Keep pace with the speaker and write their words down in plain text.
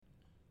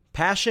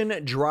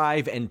Passion,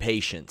 drive, and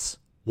patience.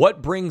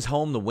 What brings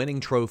home the winning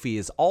trophy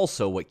is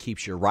also what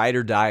keeps your ride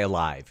or die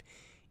alive.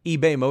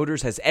 eBay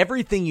Motors has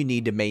everything you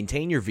need to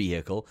maintain your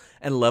vehicle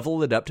and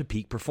level it up to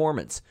peak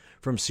performance.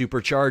 From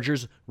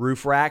superchargers,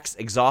 roof racks,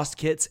 exhaust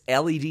kits,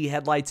 LED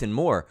headlights, and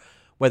more.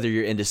 Whether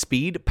you're into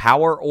speed,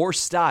 power, or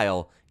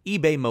style,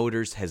 eBay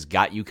Motors has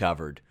got you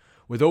covered.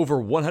 With over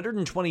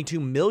 122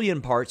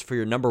 million parts for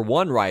your number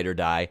one ride or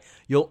die,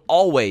 you'll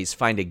always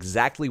find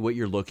exactly what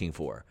you're looking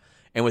for.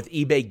 And with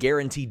eBay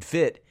Guaranteed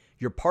Fit,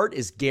 your part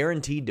is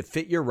guaranteed to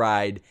fit your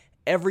ride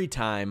every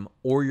time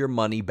or your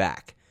money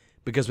back.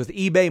 Because with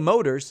eBay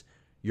Motors,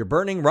 you're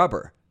burning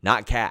rubber,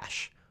 not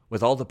cash.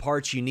 With all the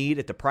parts you need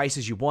at the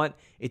prices you want,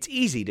 it's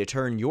easy to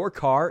turn your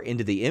car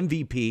into the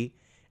MVP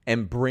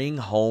and bring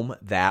home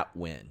that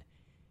win.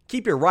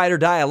 Keep your ride or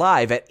die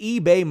alive at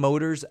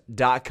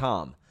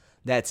ebaymotors.com.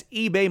 That's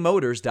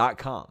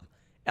ebaymotors.com.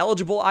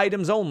 Eligible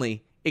items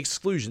only.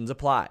 Exclusions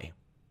apply.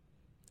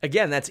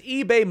 Again, that's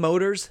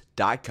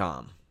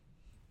ebaymotors.com.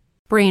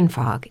 Brain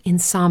fog,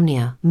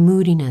 insomnia,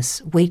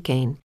 moodiness, weight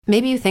gain.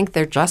 Maybe you think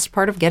they're just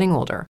part of getting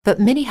older, but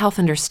MIDI Health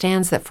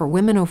understands that for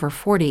women over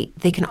 40,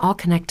 they can all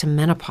connect to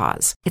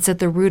menopause. It's at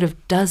the root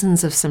of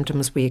dozens of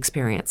symptoms we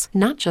experience,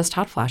 not just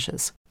hot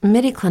flashes.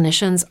 MIDI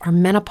clinicians are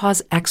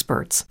menopause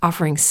experts,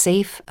 offering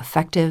safe,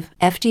 effective,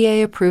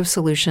 FDA-approved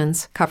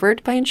solutions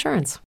covered by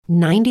insurance.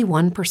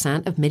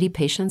 91% of MIDI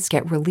patients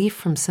get relief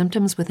from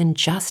symptoms within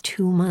just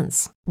 2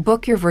 months.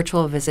 Book your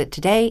virtual visit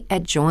today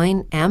at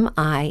joinmidi.com.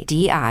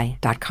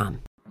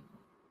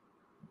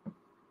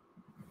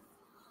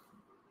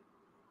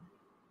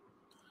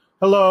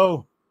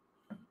 Hello,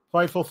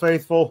 Fightful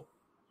Faithful.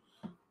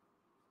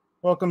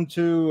 Welcome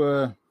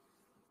to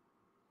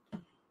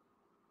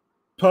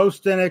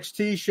post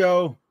NXT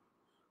show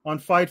on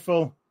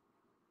Fightful,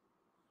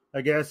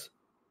 I guess.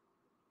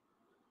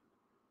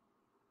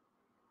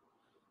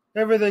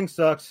 Everything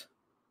sucks.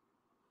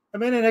 I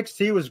mean,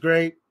 NXT was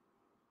great.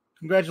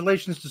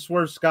 Congratulations to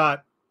Swerve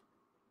Scott.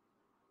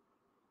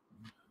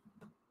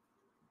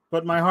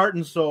 But my heart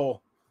and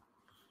soul,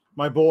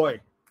 my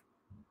boy,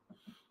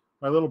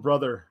 my little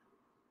brother,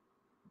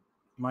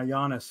 my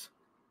Giannis,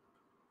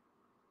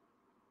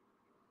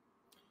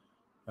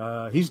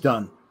 he's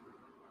done.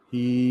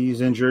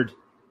 He's injured.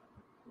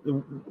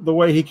 The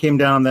way he came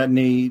down that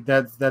knee,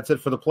 that's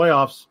it for the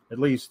playoffs, at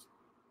least.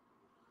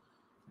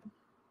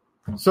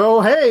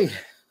 So, hey,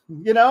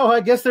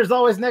 I guess there's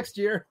always next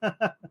year.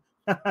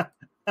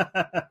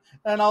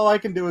 And all I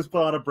can do is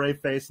put on a brave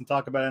face and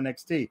talk about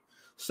NXT.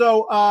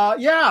 So,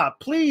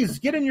 please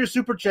get in your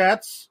super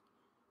chats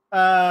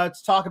to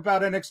talk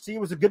about NXT. It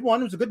was a good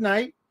one. It was a good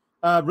night.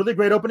 Really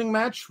great opening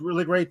match.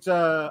 Really great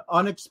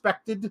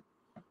unexpected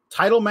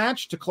title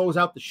match to close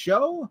out the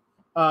show.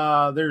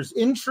 There's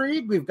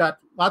intrigue. We've got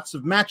lots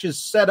of matches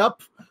set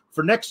up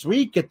for next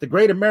week at the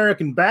Great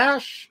American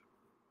Bash.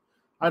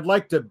 I'd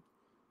like to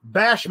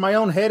bash my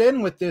own head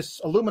in with this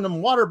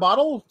aluminum water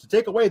bottle to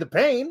take away the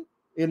pain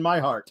in my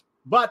heart.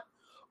 But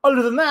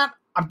other than that,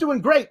 I'm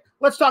doing great.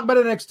 Let's talk about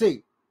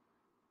NXT.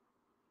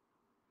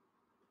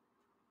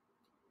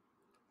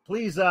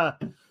 Please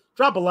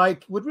drop a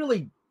like. It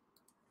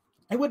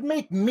would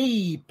make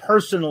me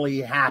personally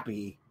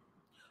happy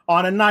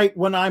on a night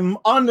when I'm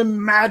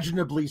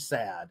unimaginably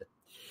sad.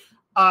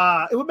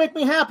 It would make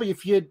me happy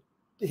if you'd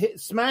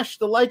smash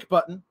the like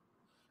button,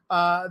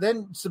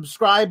 then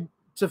subscribe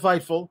to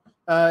Fightful,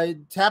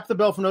 tap the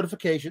bell for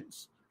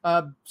notifications,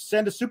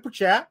 send a super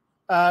chat,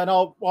 and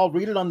I'll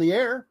read it on the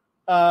air.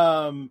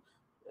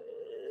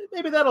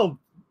 Maybe that'll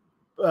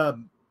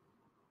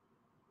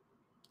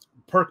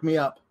perk me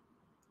up.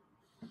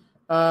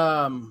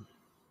 And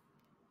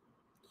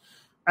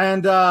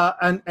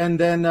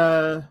then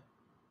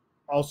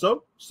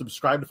also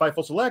subscribe to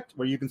Fightful Select,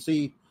 where you can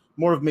see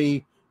more of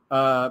me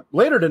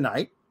later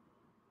tonight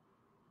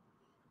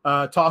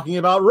talking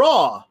about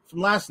Raw from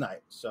last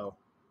night. So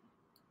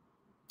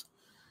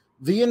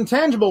the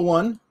intangible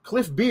one,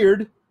 Cliff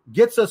Beard,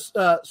 gets us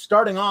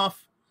starting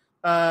off.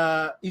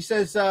 He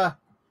says,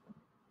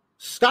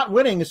 Scott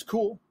winning is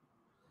cool.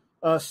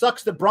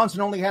 Sucks that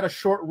Bronson only had a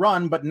short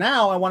run, but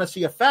now I want to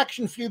see a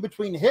faction feud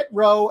between Hit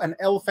Row and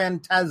El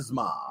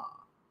Fantasma.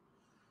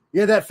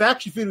 Yeah, that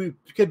faction feud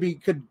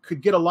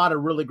could get a lot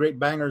of really great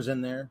bangers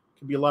in there.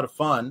 Could be a lot of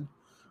fun.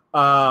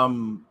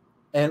 And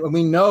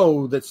we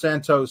know that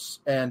Santos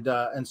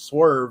and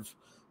Swerve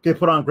can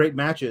put on great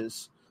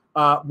matches.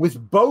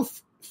 With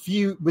both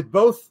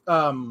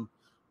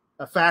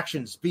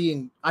factions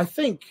being, I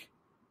think,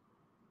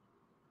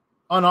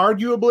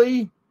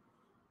 unarguably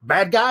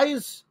bad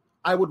guys.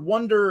 I would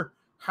wonder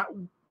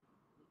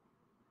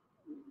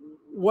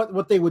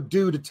what they would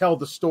do to tell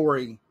the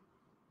story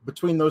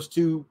between those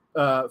two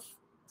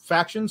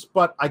factions,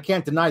 but I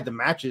can't deny the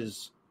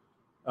matches.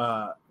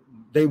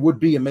 They would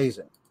be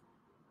amazing.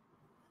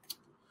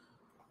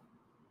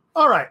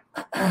 All right.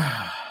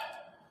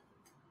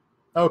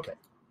 Okay.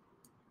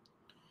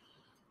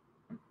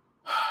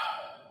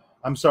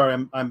 I'm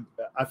sorry.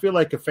 I feel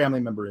like a family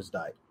member has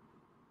died.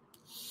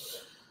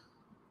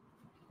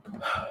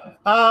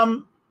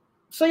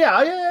 So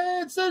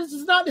yeah,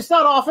 it's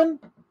not often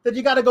that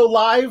you got to go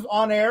live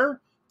on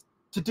air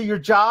to do your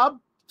job,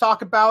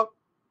 talk about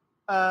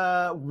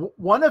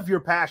one of your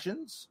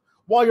passions,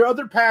 while your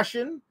other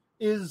passion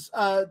is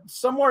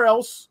somewhere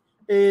else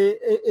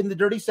in the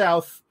dirty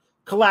South,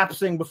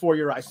 collapsing before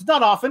your eyes. It's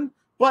not often,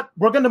 but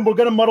we're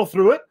gonna muddle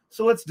through it.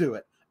 So let's do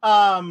it.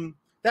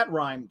 That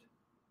rhymed.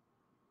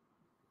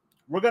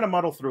 We're gonna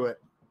muddle through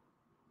it.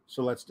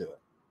 So let's do it.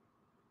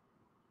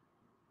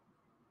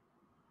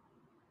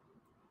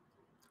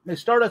 They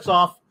start us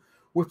off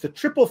with the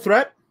triple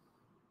threat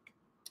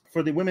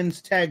for the women's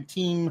tag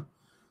team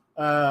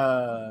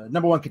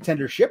number one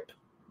contendership.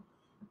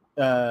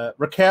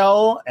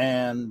 Raquel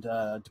and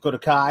Dakota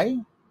Kai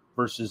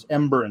versus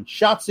Ember and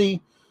Shotzi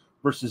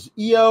versus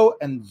Io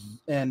and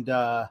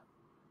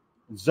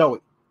Zoe.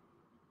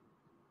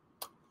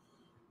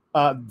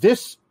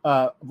 This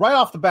right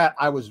off the bat,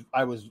 I was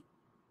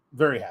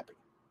very happy.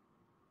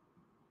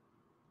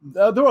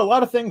 There were a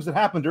lot of things that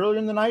happened earlier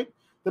in the night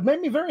that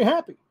made me very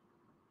happy.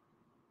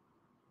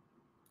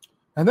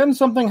 And then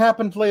something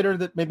happened later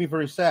that made me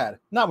very sad.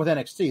 Not with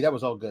NXT. That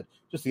was all good.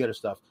 Just the other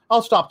stuff.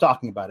 I'll stop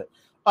talking about it.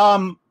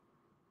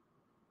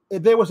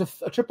 There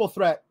was a triple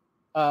threat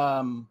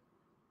tag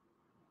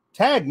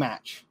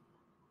match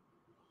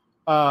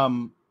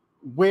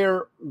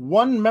where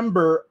one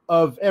member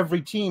of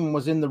every team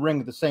was in the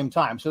ring at the same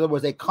time. So there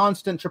was a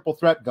constant triple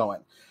threat going.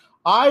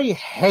 I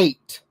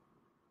hate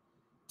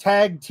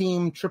tag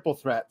team triple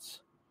threats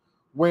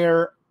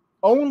where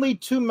only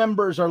two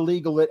members are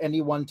legal at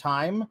any one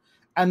time.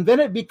 And then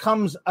it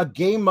becomes a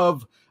game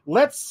of,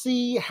 let's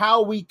see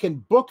how we can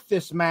book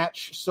this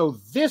match so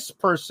this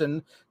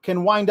person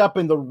can wind up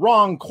in the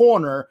wrong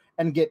corner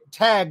and get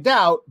tagged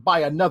out by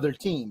another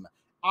team.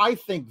 I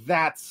think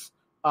that's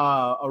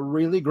a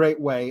really great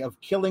way of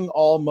killing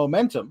all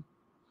momentum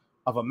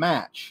of a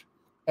match.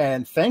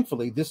 And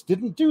thankfully, this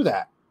didn't do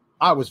that.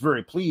 I was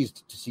very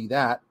pleased to see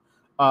that.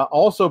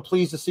 Also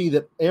pleased to see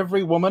that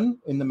every woman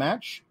in the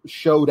match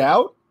showed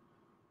out,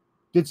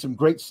 did some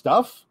great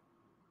stuff.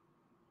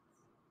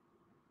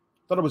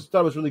 Thought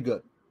it was really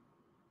good.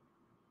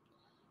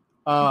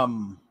 I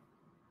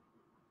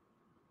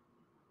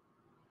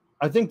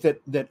think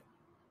that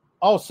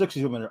all six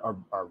of these women are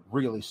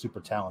really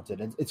super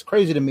talented. And it's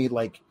crazy to me,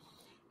 like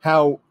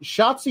how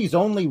Shotzi's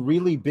only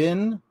really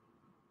been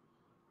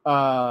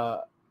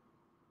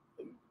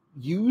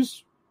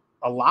used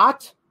a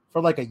lot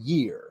for like a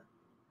year,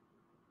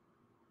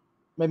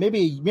 maybe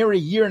a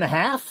year and a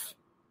half.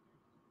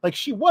 Like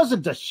she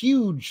wasn't a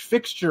huge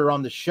fixture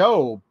on the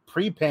show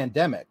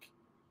pre-pandemic.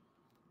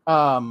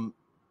 And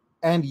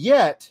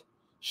yet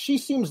she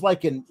seems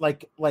like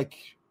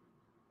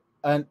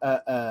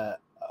a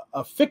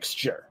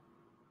fixture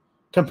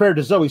compared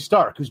to Zoe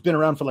Stark, who's been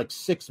around for like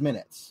 6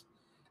 minutes.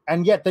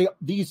 And yet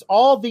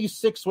all these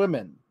six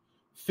women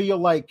feel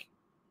like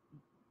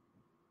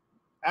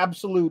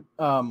absolute,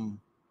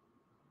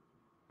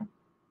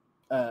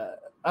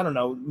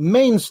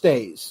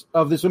 mainstays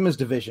of this women's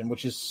division,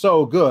 which is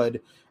so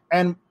good.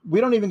 And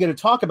we don't even get to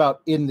talk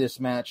about in this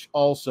match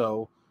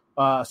also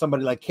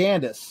somebody like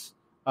Candice,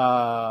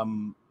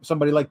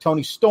 somebody like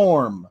Toni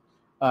Storm,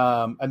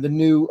 and the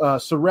new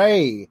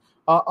Saray,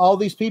 all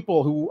these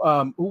people who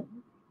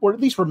or at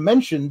least were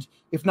mentioned,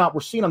 if not were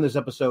seen on this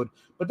episode.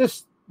 But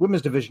this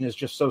women's division is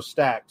just so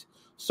stacked.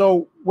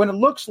 So when it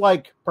looks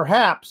like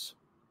perhaps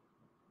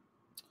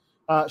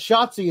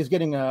Shotzi is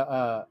getting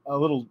a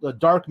little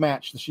dark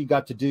match that she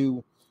got to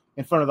do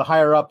in front of the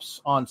higher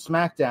ups on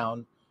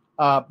SmackDown,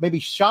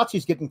 maybe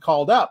Shotzi's getting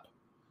called up.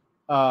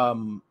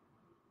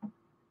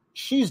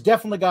 She's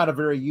definitely got a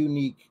very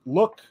unique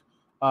look,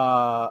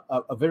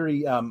 a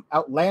very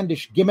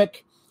outlandish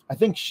gimmick. I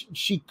think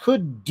she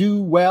could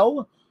do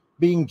well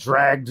being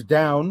dragged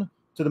down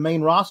to the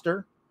main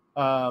roster.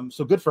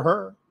 So good for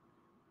her.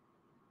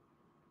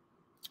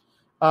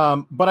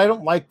 But I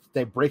don't like that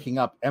they're breaking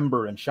up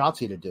Ember and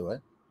Shotzi to do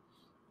it.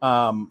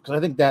 Because I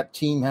think that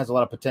team has a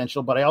lot of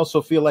potential, but I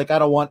also feel like I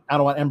don't want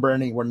Ember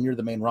anywhere near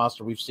the main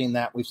roster. We've seen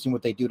that. We've seen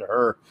what they do to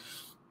her.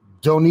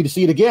 Don't need to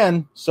see it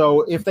again.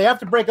 So if they have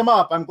to break them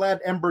up, I'm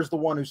glad Ember's the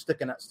one who's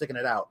sticking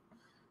it out.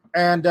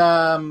 And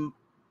I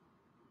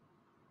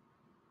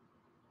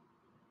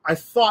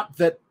thought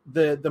that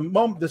the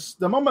moment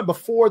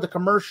before the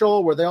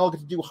commercial where they all get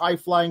to do high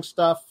flying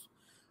stuff,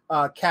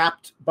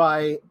 capped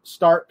by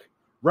Stark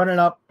running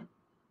up,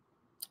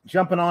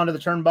 jumping onto the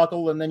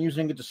turnbuckle, and then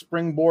using it to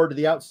springboard to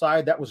the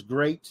outside, that was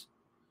great.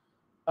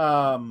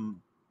 I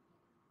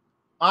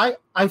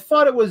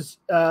thought it was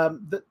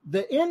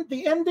the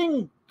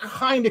ending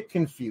kind of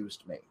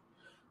confused me,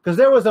 because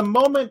there was a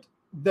moment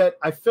that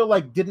I feel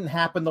like didn't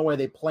happen the way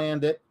they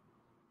planned it.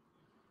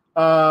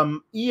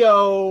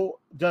 Io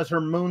does her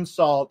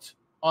moonsault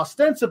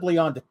ostensibly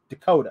on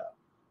Dakota,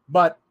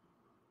 but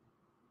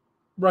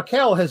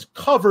Raquel has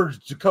covered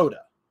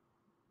Dakota.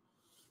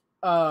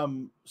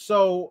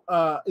 So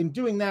in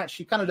doing that,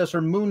 she kind of does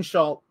her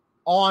moonsault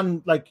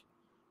on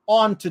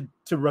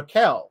to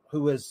Raquel,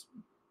 who is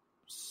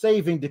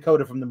saving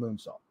Dakota from the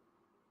moonsault.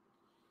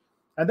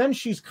 And then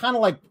she's kind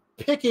of like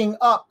picking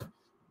up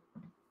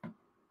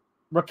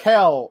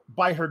Raquel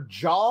by her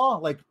jaw,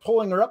 like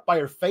pulling her up by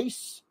her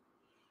face,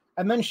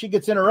 and then she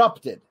gets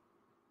interrupted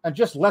and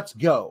just lets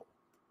go.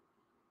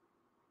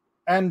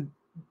 And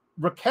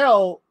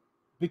Raquel,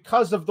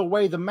 because of the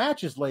way the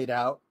match is laid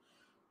out,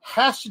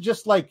 has to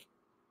just like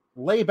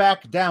lay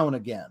back down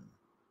again.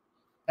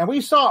 And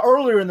we saw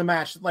earlier in the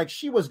match, like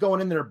she was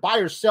going in there by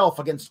herself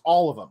against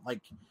all of them.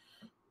 Like,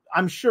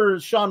 I'm sure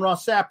Sean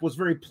Ross Sapp was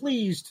very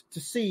pleased to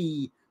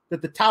see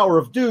that the Tower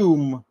of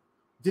Doom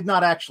did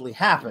not actually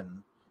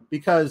happen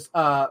because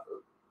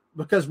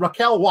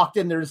Raquel walked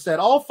in there and said,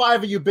 all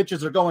 5 of you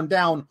bitches are going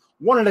down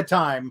one at a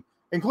time,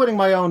 including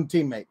my own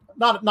teammate.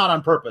 Not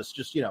on purpose,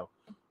 just, you know,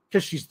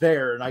 because she's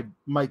there and I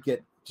might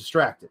get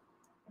distracted.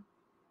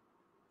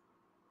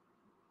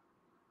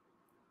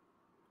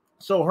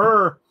 So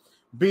her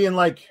being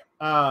like,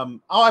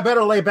 I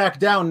better lay back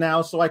down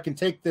now so I can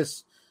take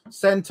this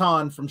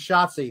senton from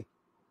Shotzi.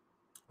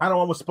 I don't know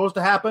what was supposed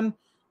to happen,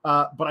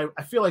 but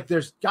I feel like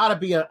there's got to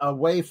be a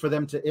way for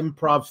them to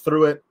improv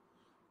through it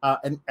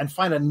and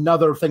find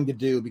another thing to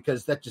do,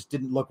 because that just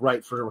didn't look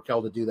right for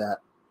Raquel to do that.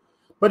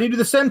 But you do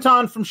the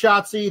senton from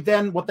Shotzi,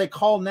 then what they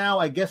call now,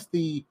 I guess,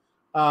 the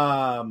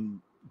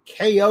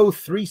KO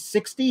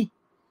 360,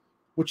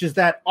 which is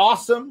that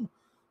awesome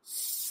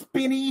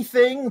spinny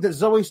thing that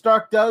Zoe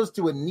Stark does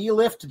to a knee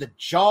lift to the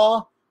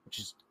jaw, which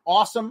is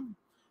awesome.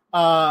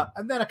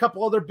 And then a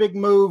couple other big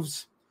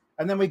moves.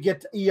 And then we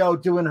get Io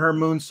doing her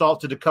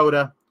moonsault to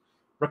Dakota.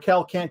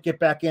 Raquel can't get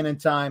back in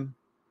time.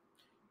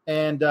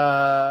 And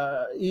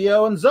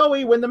Io and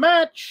Zoe win the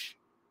match.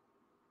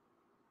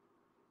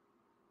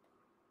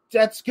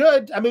 That's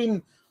good. I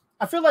mean,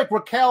 I feel like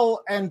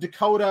Raquel and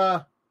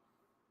Dakota,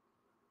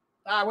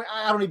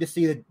 I don't need to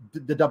see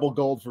the double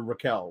gold for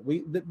Raquel.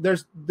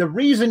 There's the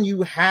reason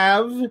you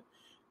have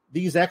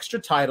these extra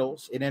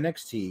titles in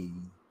NXT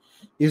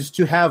is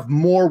to have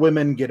more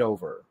women get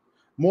over,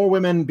 more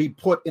women be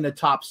put in a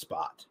top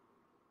spot.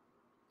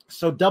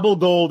 So double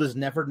gold is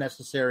never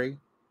necessary.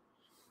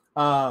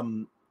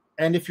 And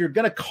if you're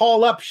going to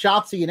call up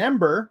Shotzi and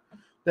Ember,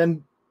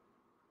 then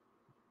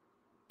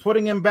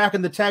putting him back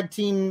in the tag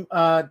team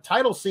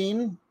title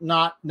scene,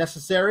 not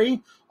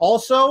necessary.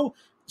 Also,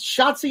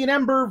 Shotzi and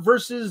Ember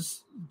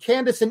versus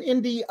Candice and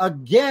Indy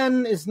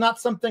again is not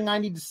something I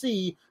need to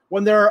see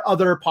when there are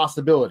other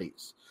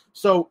possibilities.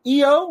 So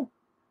Io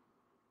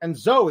and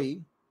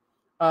Zoe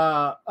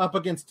up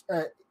against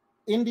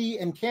Indy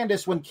and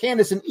Candice, when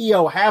Candice and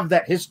Io have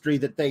that history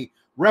that they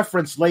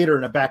reference later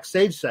in a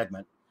backstage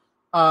segment,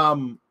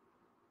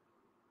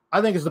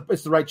 I think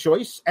it's the right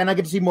choice, and I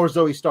get to see more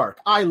Zoe Stark.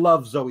 I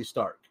love Zoe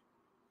Stark.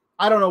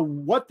 I don't know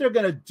what they're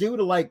going to do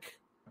to like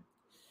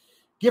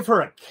give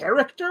her a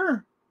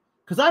character.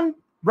 Because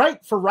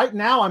right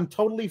now, I'm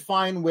totally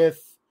fine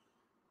with,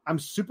 I'm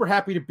super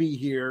happy to be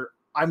here.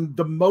 I'm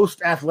the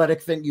most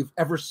athletic thing you've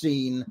ever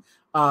seen.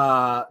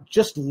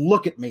 Just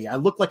look at me. I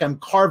look like I'm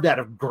carved out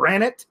of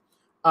granite.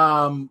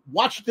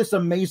 Watch this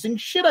amazing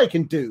shit I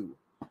can do.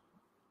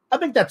 I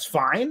think that's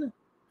fine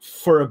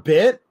for a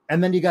bit.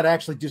 And then you got to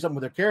actually do something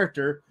with their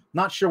character.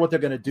 Not sure what they're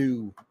going to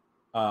do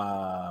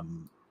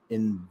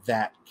in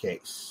that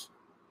case.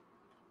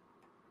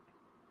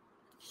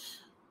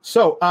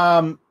 So,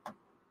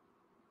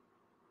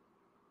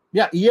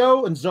 yeah,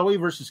 Io and Zoe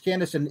versus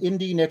Candice and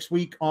Indy next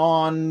week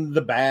on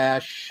The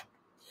Bash.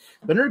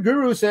 The Nerd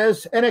Guru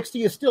says,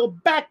 NXT is still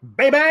back,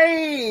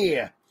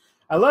 baby!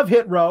 I love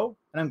Hit Row,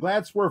 and I'm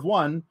glad Swerve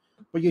won,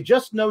 but you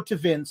just know to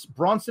Vince,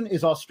 Bronson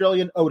is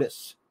Australian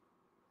Otis.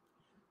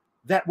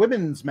 That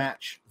women's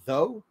match,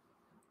 though.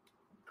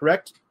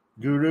 Correct,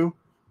 Guru?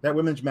 That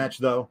women's match,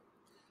 though.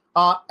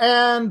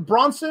 And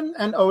Bronson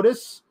and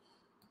Otis,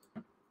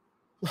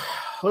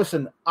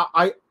 listen,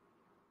 I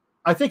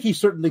think he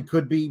certainly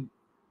could be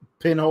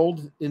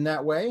pinholed in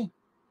that way.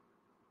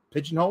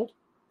 Pigeonholed?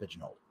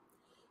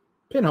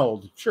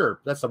 Pinholed,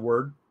 sure, that's a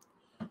word.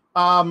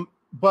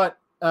 But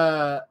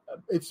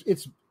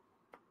it's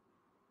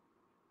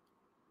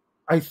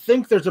I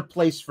think there's a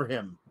place for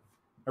him.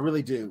 I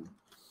really do.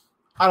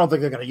 I don't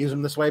think they're going to use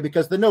him this way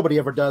because then nobody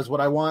ever does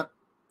what I want.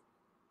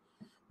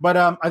 But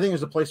I think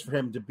there's a place for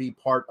him to be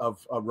part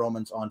of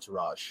Roman's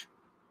entourage.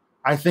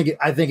 I think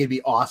it'd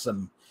be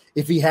awesome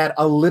if he had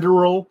a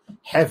literal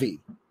heavy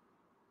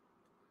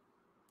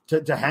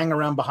to hang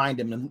around behind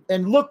him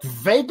and look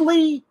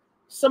vaguely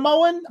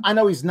Samoan. I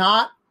know he's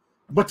not,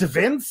 but to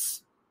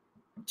Vince,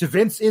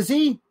 is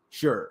he?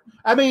 Sure.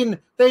 I mean,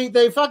 they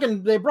brought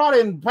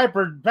in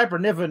Piper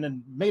Niven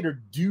and made her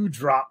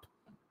dewdrop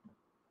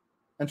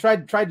and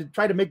tried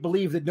to make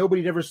believe that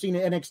nobody had ever seen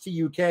an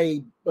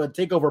NXT UK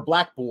take over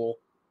Blackpool.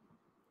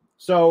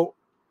 So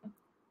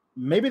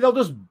maybe they'll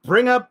just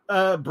bring up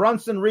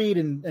Bronson Reed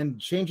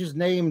and change his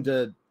name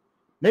to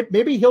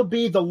maybe he'll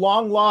be the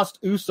long lost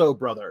Uso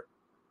brother.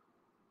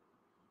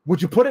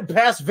 Would you put it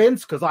past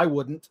Vince? Because I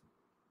wouldn't.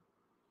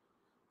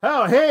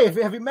 Oh, hey,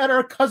 have you met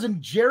our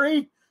cousin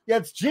Jerry? Yeah,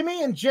 it's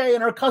Jimmy and Jay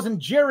and our cousin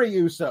Jerry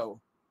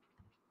Uso.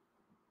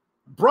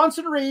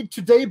 Bronson Reed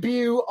to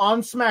debut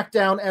on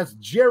SmackDown as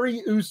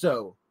Jerry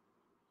Uso.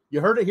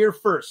 You heard it here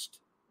first.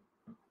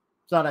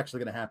 It's not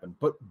actually going to happen,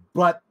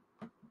 but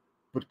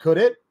But could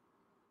it?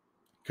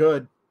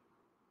 Could.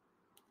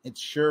 It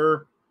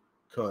sure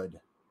could.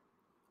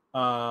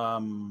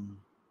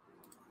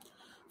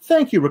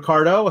 Thank you,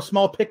 Ricardo. A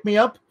small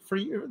pick-me-up for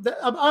you.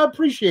 I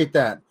appreciate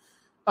that.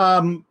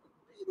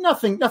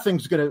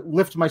 Nothing's going to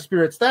lift my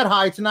spirits that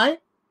high tonight.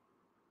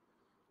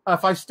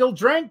 If I still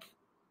drank,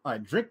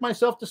 I'd drink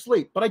myself to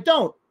sleep. But I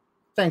don't,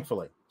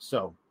 thankfully.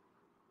 So,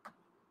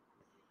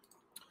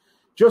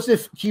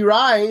 Joseph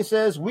Kirai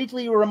says,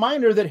 weekly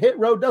reminder that Hit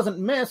Row doesn't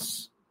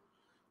miss.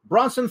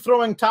 Bronson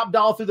throwing top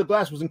dollar through the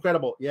glass was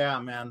incredible. Yeah,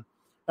 man.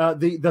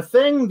 The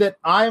thing that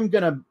I'm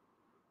going to,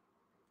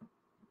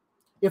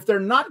 if they're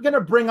not going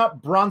to bring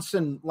up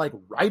Bronson like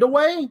right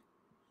away,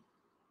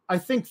 I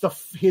think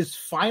his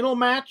final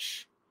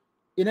match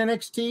in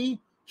NXT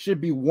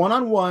should be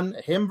one-on-one,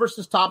 him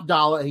versus Top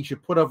Dollar. He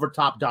should put over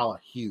Top Dollar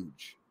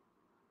huge.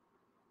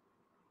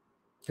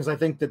 Because I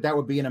think that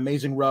would be an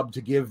amazing rub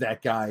to give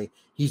that guy.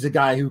 He's a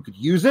guy who could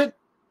use it.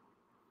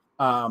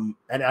 And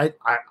I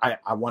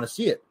want to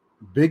see it.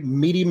 Big,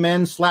 meaty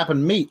men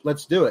slapping meat.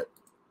 Let's do it.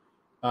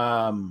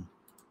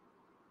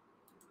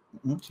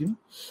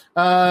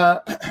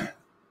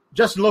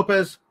 Justin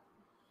Lopez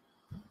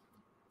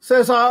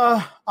says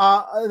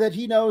that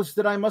he knows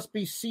that I must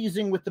be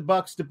seizing with the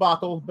Bucks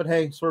debacle, but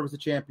hey, Swerve was the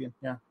champion.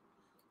 Yeah.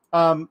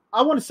 I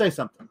want to say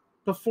something.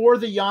 Before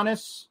the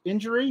Giannis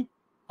injury,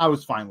 I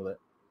was fine with it.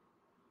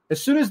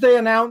 As soon as they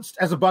announced,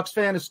 as a Bucks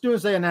fan, that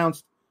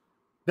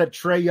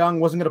Trae Young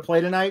wasn't going to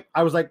play tonight,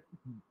 I was like,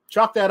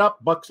 chalk that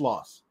up, Bucks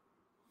loss.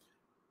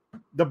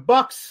 The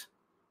Bucks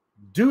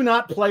do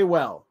not play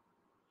well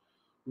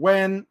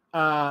when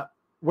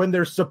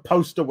they're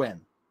supposed to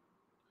win.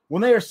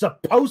 When they are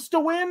supposed to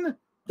win,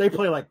 they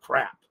play like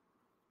crap.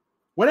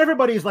 When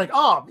everybody's like,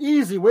 oh,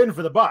 easy win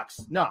for the Bucks.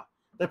 No,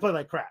 they play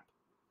like crap.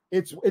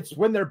 It's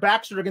when their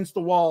backs are against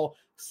the wall,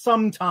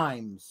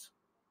 sometimes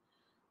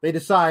they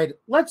decide,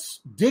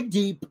 let's dig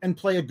deep and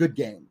play a good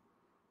game.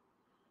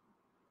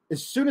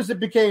 As soon as it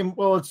became,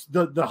 well, it's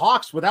the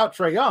Hawks without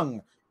Trae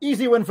Young,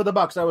 easy win for the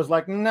Bucks. I was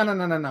like,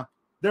 no.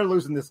 They're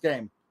losing this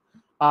game.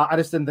 I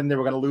just didn't think they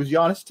were going to lose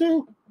Giannis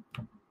too.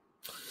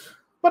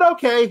 But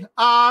okay.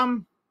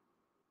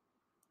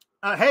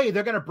 Hey,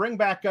 they're going to bring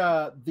back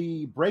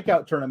the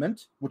breakout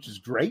tournament, which is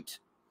great.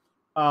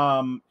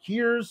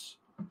 Here's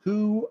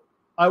who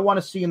I want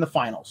to see in the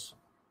finals.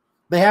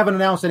 They haven't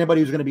announced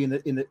anybody who's going to be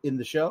in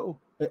the show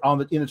in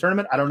the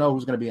tournament. I don't know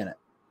who's going to be in it.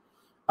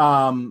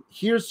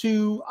 Here's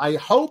who I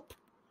hope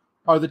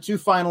are the two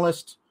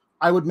finalists.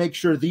 I would make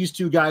sure these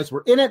two guys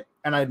were in it,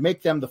 and I'd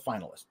make them the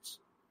finalists.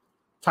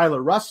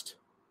 Tyler Rust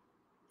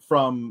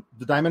from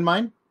the Diamond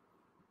Mine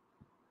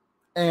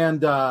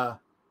and Carmelo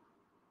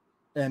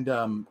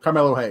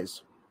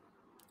Hayes.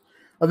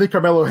 I think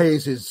Carmelo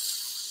Hayes is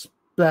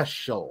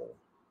special.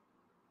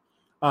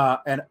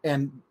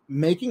 And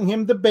making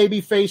him the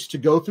babyface to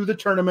go through the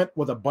tournament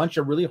with a bunch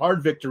of really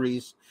hard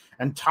victories,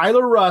 and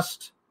Tyler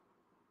Rust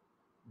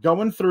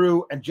going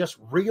through and just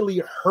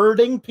really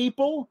hurting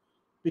people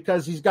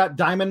because he's got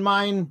Diamond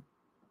Mine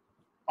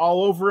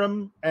all over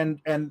him. And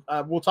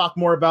we'll talk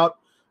more about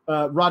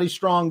Roddy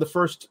Strong, the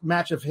first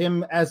match of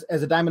him as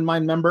a Diamond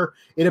Mine member.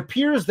 It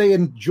appears they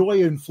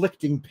enjoy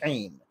inflicting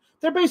pain.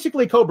 They're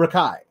basically Cobra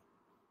Kai.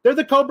 They're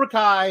the Cobra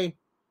Kai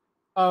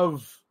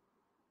of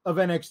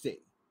NXT.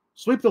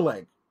 Sweep the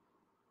leg.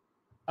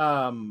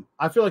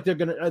 I feel like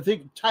I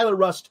think Tyler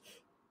Rust,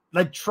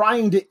 like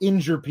trying to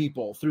injure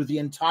people through the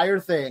entire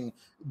thing.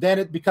 Then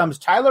it becomes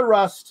Tyler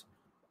Rust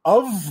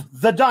of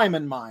the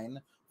Diamond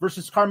Mine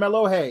versus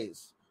Carmelo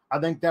Hayes. I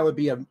think that would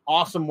be an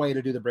awesome way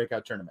to do the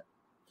breakout tournament.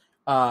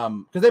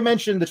 Because they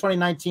mentioned the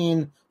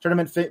 2019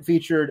 tournament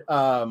featured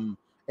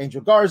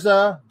Angel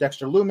Garza,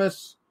 Dexter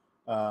Lumis,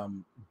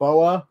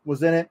 Boa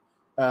was in it,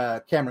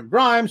 Cameron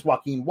Grimes,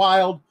 Joaquin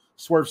Wilde,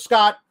 Swerve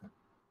Scott,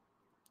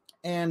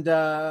 and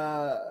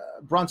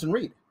Bronson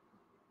Reed.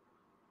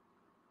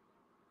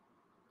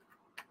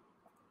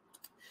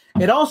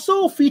 It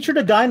also featured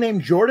a guy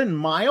named Jordan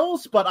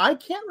Miles, but I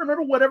can't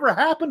remember whatever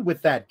happened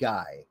with that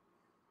guy.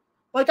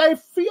 Like, I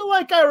feel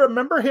like I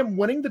remember him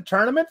winning the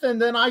tournament,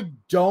 and then I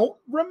don't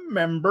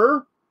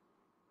remember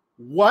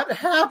what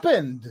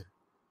happened.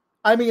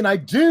 I mean, I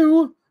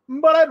do,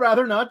 but I'd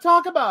rather not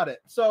talk about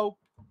it. So,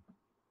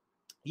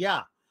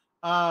 yeah.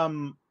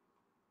 There's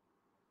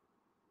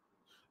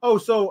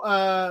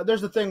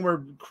the thing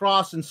where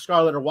Cross and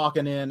Scarlett are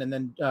walking in, and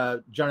then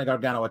Johnny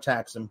Gargano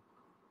attacks him.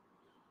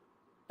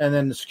 And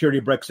then the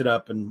security breaks it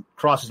up, and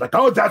Cross is like,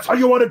 oh, that's how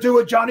you want to do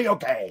it, Johnny?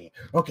 Okay.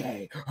 All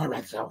right,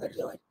 that's how we're going to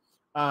do it.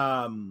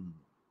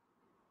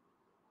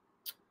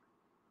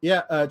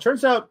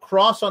 Turns out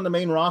Cross on the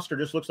main roster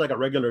just looks like a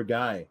regular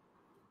guy.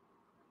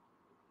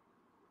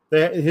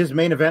 His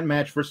main event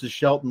match versus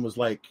Shelton was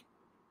like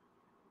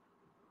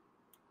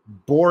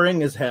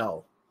boring as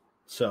hell.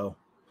 So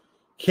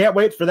can't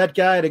wait for that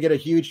guy to get a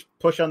huge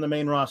push on the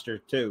main roster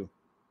too.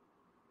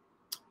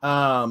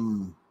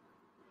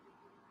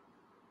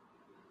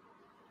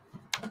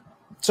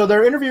 So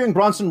they're interviewing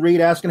Bronson Reed,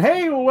 asking,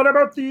 "Hey, well, what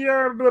about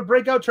the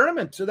breakout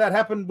tournament? So that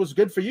happened was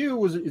good for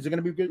you. Is it going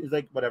to be good?" He's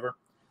like, "Whatever."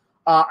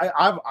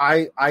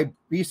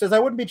 He says I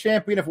wouldn't be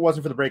champion if it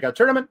wasn't for the breakout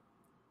tournament.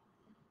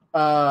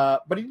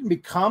 But he didn't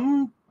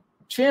become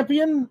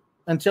champion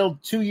until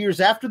 2 years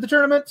after the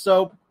tournament.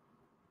 So,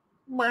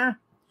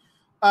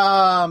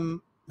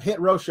 Hit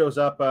Row shows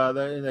up.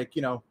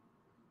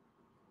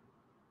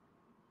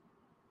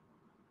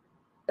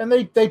 And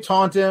they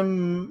taunt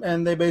him,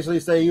 and they basically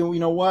say, you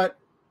know what?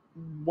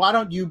 Why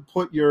don't you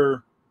put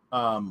your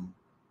title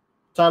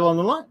on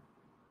the line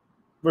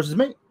versus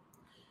me?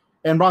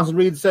 And Bronson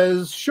Reed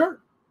says, sure,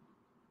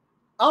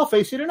 I'll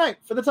face you tonight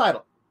for the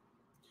title.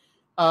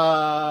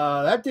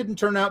 That didn't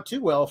turn out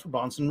too well for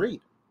Bronson Reed.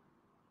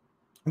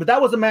 But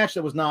that was a match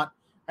that was not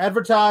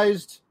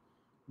advertised.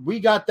 We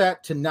got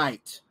that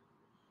tonight,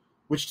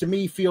 which to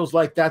me feels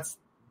like that's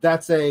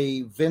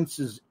a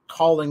Vince's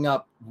calling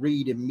up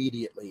Reed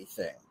immediately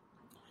thing.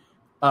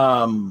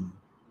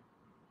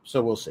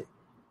 So we'll see.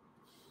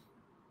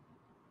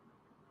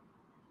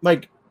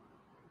 Like,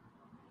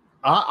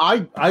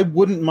 I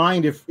wouldn't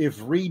mind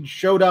if Reed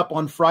showed up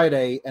on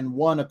Friday and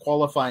won a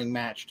qualifying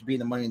match to be in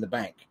the Money in the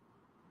Bank.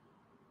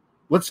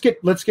 Let's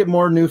get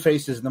more new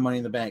faces in the Money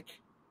in the Bank.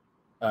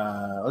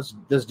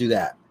 Let's do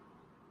that.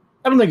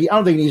 I don't think he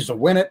needs to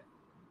win it.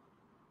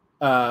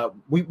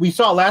 We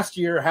saw last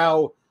year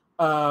how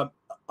a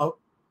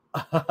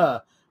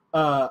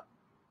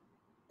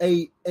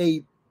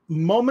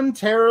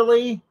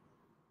momentarily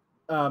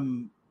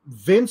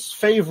Vince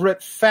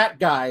favorite fat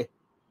guy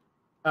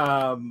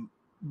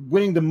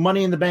winning the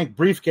Money in the Bank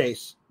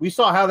briefcase. We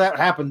saw how that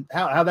happened,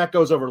 how that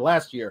goes over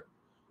last year.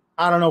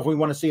 I don't know if we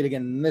want to see it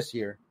again this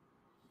year.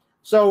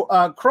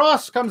 So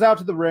Cross comes out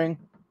to the ring.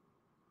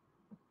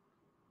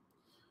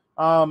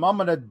 I'm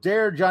going to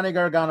dare Johnny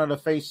Gargano to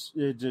face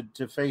me.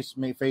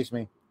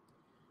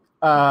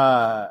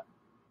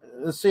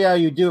 Let's see how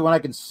you do it when I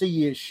can see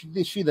you.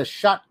 See the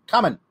shot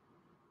coming.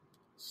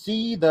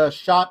 See the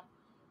shot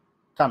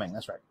coming.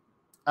 That's right.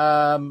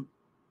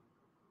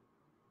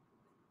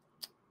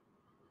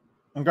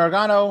 And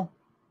Gargano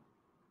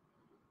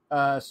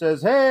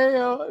says, hey,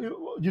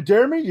 you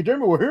dare me? You dare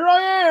me? Well, here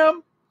I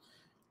am.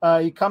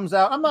 He comes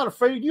out. I'm not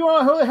afraid. You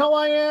know who the hell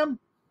I am?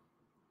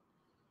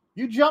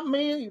 You jumped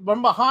me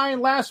from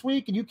behind last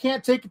week, and you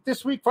can't take it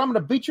this week. I'm going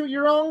to beat you at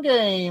your own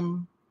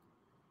game.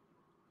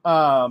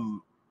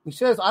 He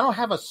says, I don't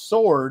have a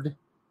sword.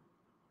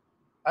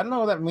 I don't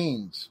know what that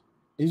means.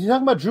 Is he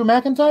talking about Drew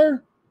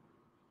McIntyre?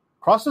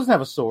 Cross doesn't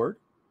have a sword.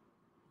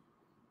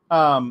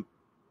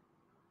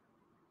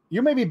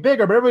 You may be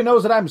bigger, but everybody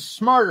knows that I'm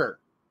smarter.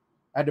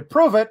 And to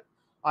prove it,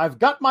 I've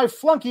got my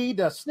flunky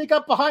to sneak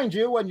up behind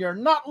you when you're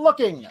not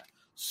looking.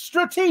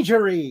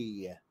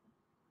 Strategery.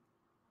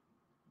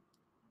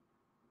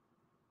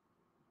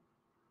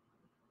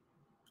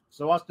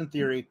 So Austin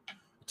Theory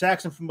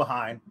attacks him from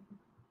behind.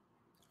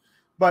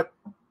 But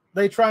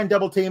they try and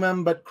double team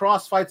him, but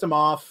Cross fights him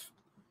off.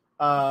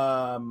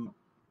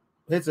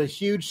 Hits a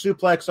huge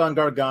suplex on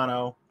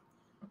Gargano.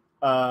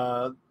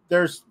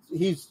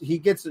 He's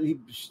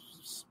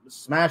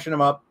smashing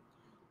him up.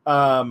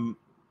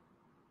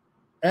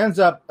 Ends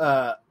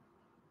up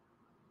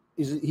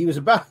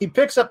he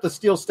picks up the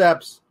steel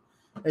steps.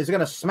 He's going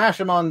to smash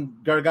him on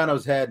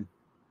Gargano's head.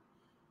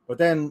 But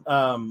then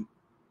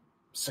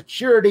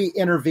security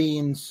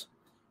intervenes,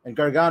 and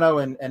Gargano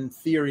and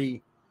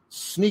Theory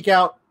sneak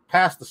out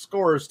past the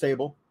scorer's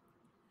table.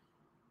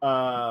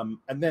 And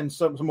then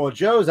Samoa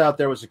Joe's out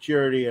there with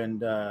security,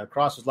 and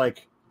Cross is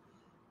like,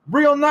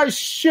 real nice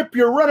ship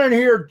you're running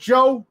here,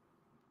 Joe.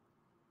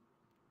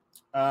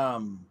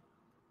 So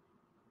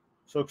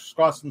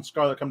Cross and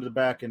Scarlett come to the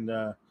back, and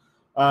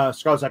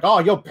Scarlett's like, oh,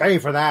 you'll pay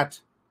for that.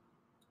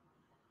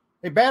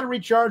 A battery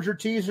charger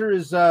teaser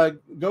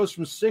goes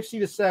from 60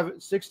 to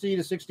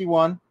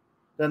 61.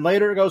 Then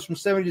later it goes from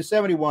 70 to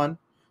 71.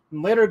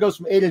 And later it goes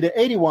from 80 to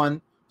 81.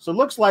 So it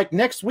looks like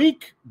next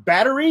week,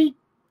 battery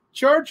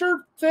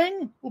charger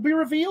thing will be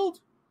revealed.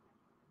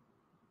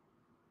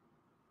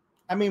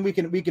 I mean, we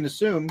can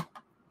assume,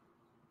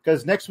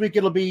 because next week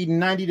it'll be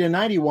 90 to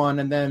 91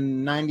 and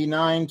then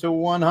 99 to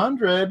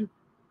 100.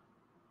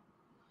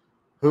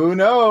 Who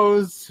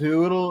knows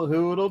who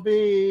it'll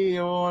be?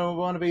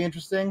 Want to be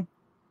interesting.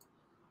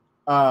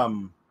 Yeah.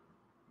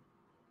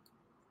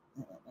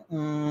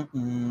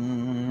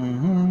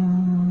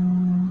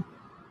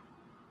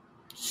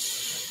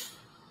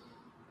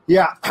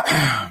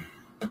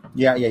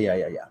 Yeah.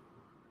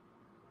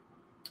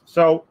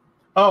 So,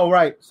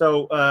 right.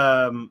 So,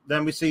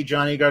 then we see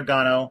Johnny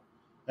Gargano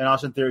and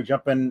Austin Theory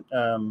jump in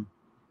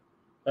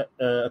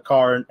a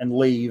car and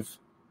leave.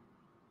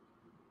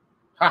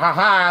 Ha ha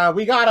ha!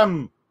 We got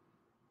him.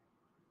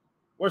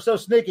 We're so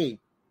sneaky.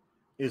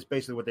 Is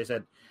basically what they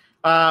said.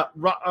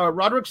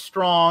 Roderick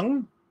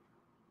Strong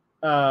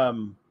has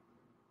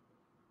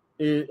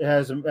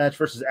a match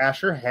versus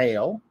Asher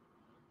Hale.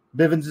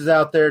 Bivens is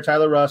out there.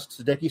 Tyler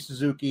Rust, Hideki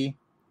Suzuki.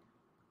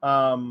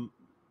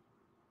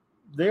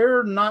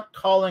 They're not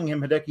calling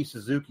him Hideki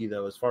Suzuki,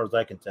 though, as far as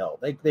I can tell.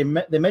 They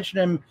mention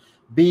him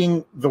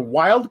being the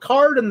wild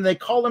card, and they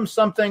call him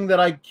something that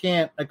I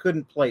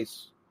couldn't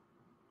place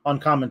on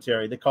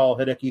commentary. They call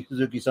Hideki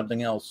Suzuki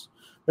something else.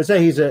 They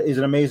say he's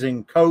an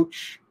amazing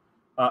coach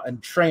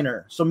and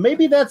trainer. So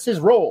maybe that's his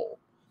role.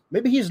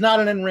 Maybe he's not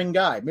an in-ring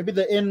guy. Maybe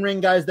the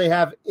in-ring guys they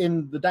have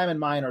in the Diamond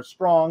Mine are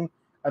strong,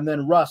 and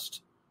then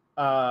Rust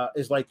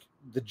is like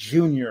the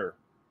junior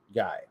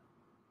guy.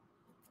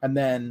 And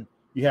then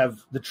you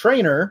have the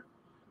trainer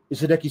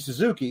is Hideki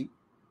Suzuki,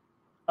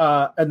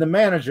 and the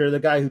manager, the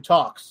guy who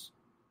talks,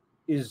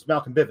 is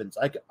Malcolm Bivens.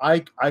 I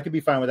could be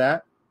fine with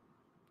that.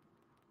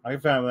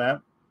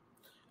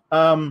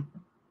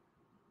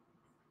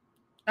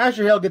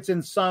 Asher Hale gets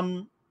in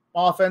some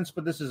offense,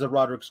 but this is a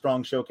Roderick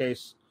Strong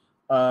showcase.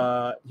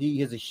 He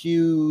has a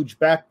huge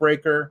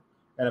backbreaker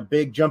and a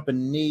big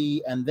jumping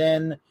knee, and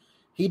then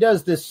he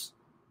does this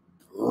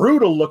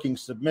brutal-looking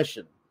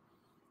submission.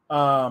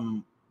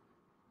 And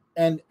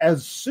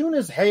as soon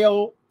as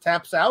Hale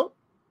taps out,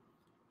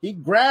 he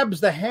grabs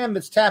the hand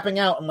that's tapping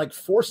out and like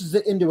forces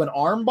it into an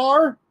arm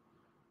bar.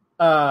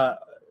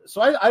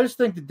 So I just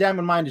think the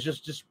Diamond Mine is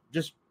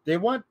just they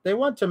want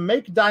to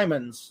make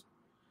diamonds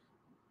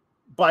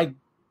by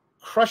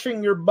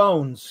crushing your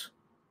bones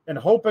and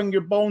hoping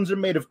your bones are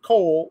made of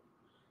coal.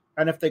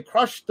 And if they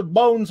crush the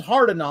bones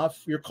hard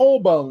enough, your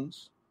coal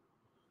bones,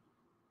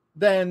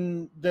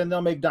 then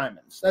they'll make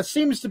diamonds. That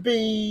seems to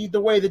be the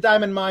way the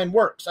Diamond Mine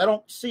works. I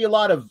don't see a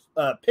lot of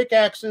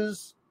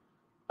pickaxes.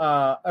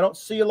 I don't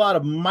see a lot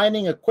of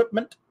mining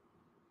equipment.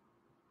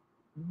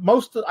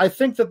 I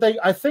think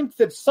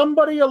that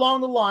somebody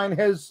along the line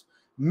has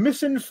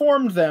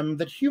misinformed them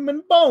that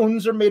human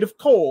bones are made of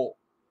coal,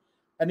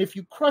 and if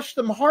you crush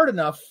them hard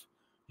enough,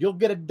 you'll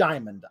get a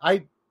diamond.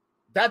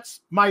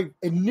 That's my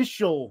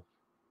initial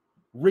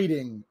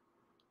reading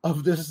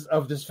of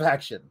this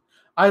faction.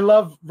 I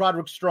love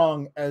Roderick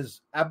Strong as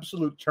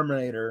absolute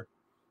Terminator.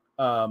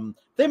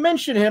 They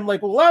mention him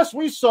like, well, last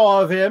we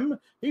saw of him,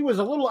 he was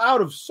a little out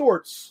of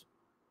sorts.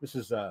 This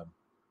is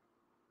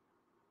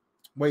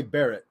Wade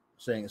Barrett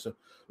saying it. So,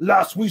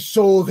 last we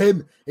saw of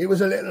him, he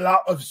was a little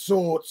out of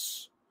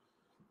sorts.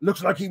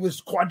 Looks like he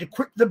was trying to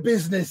quit the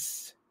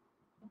business.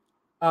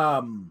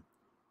 Yeah,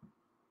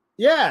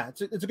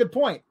 it's a good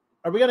point.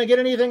 Are we going to get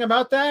anything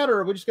about that, or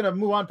are we just going to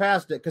move on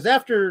past it? Because I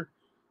thought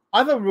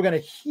we were going to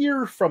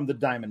hear from the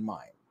Diamond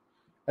Mine,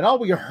 and all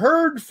we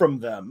heard from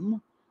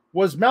them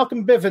was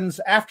Malcolm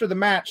Bivens after the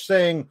match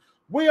saying,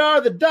 "We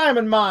are the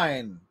Diamond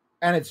Mine,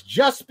 and it's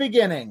just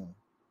beginning."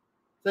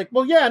 It's like,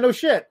 well, yeah, no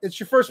shit. It's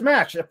your first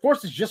match. Of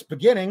course it's just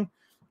beginning.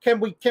 Can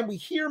we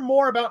hear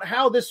more about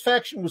how this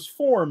faction was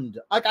formed?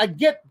 Like, I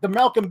get the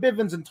Malcolm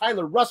Bivens and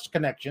Tyler Rust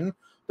connection.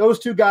 Those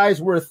two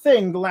guys were a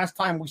thing the last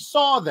time we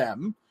saw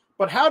them.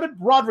 But how did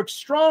Roderick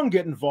Strong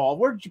get involved?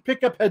 Where did you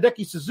pick up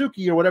Hideki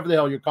Suzuki or whatever the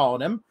hell you're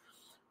calling him?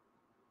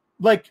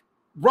 Like,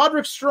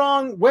 Roderick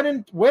Strong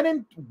went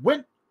wearing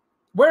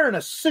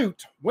a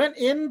suit, went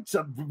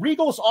into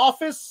Regal's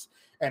office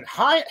and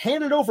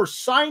handed over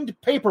signed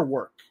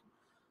paperwork.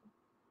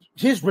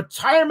 His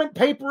retirement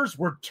papers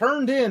were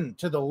turned in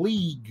to the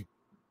league.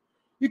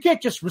 You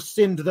can't just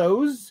rescind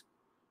those.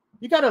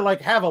 You got to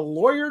like have a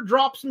lawyer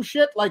drop some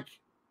shit. Like,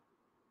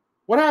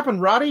 what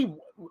happened, Roddy?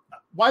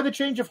 Why the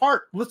change of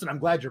heart? Listen, I'm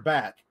glad you're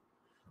back,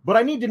 but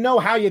I need to know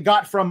how you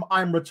got from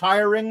I'm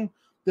retiring,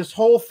 this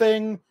whole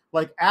thing,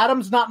 like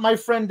Adam's not my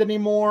friend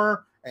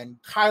anymore, and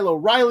Kyle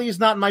O'Reilly's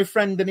not my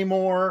friend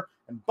anymore,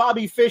 and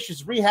Bobby Fish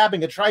is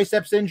rehabbing a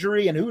triceps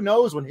injury, and who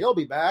knows when he'll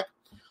be back.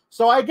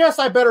 So I guess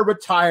I better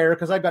retire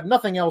because I've got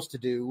nothing else to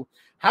do.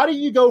 How do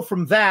you go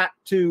from that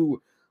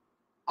to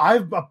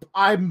I've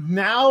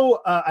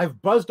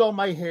buzzed all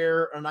my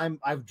hair and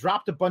I've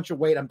dropped a bunch of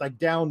weight. I'm like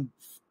down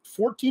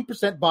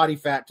 14% body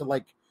fat to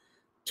like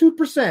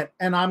 2%,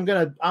 and I'm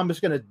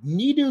just gonna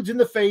knee dudes in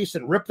the face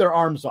and rip their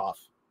arms off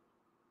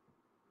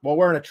while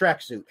wearing a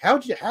tracksuit. How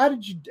did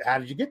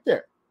you get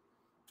there?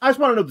 I just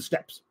want to know the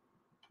steps.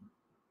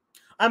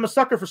 I'm a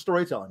sucker for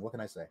storytelling. What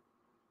can I say?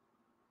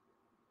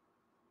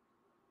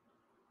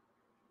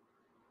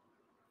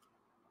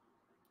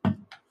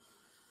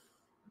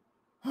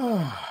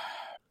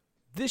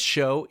 This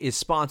show is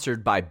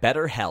sponsored by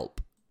BetterHelp.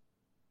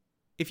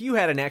 If you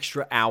had an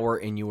extra hour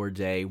in your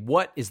day,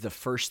 what is the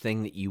first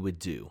thing that you would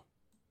do?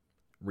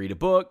 Read a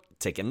book,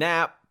 take a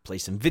nap, play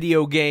some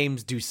video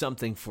games, do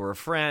something for a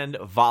friend,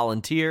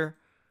 volunteer.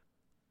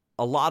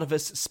 A lot of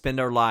us spend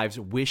our lives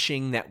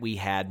wishing that we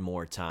had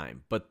more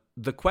time. But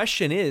the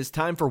question is,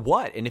 time for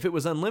what? And if it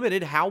was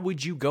unlimited, how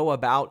would you go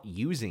about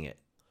using it?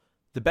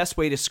 The best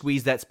way to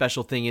squeeze that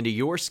special thing into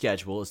your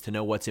schedule is to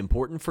know what's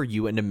important for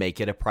you and to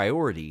make it a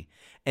priority.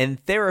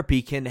 And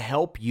therapy can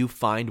help you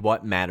find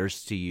what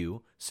matters to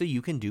you so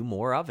you can do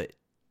more of it.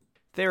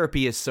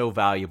 Therapy is so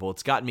valuable.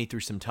 It's gotten me through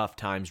some tough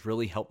times,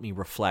 really helped me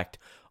reflect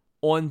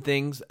on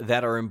things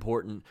that are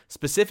important,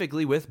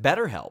 specifically with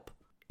BetterHelp.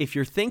 If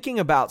you're thinking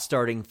about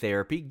starting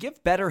therapy,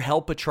 give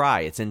BetterHelp a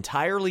try. It's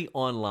entirely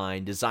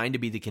online, designed to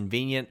be the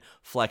convenient,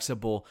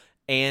 flexible,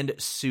 and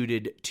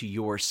suited to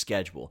your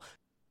schedule.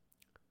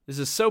 This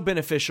is so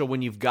beneficial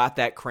when you've got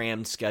that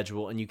crammed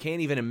schedule and you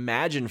can't even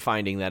imagine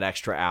finding that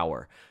extra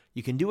hour.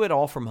 You can do it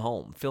all from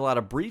home. Fill out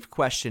a brief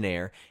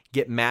questionnaire,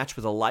 get matched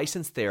with a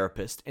licensed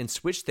therapist, and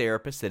switch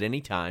therapists at any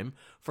time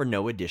for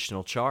no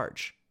additional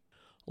charge.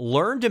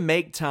 Learn to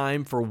make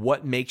time for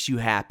what makes you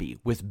happy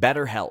with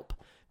BetterHelp.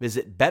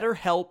 Visit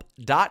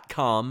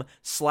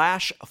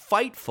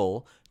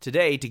betterhelp.com/Fightful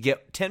today to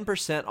get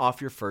 10% off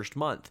your first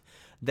month.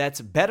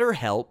 That's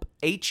BetterHelp,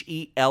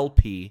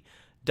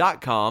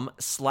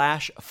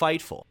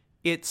 HELP.com/Fightful.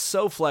 It's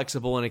so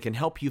flexible and it can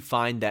help you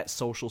find that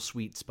social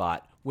sweet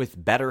spot with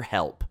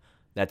BetterHelp.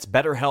 That's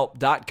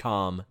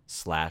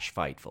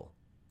betterhelp.com/Fightful.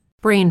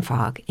 Brain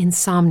fog,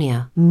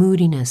 insomnia,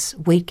 moodiness,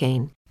 weight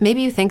gain.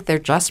 Maybe you think they're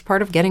just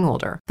part of getting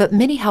older, but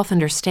MIDI Health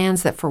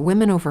understands that for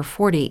women over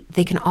 40,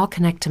 they can all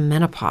connect to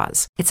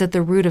menopause. It's at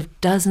the root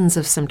of dozens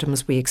of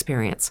symptoms we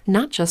experience,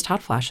 not just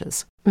hot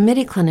flashes.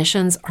 MIDI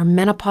clinicians are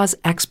menopause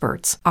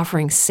experts,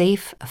 offering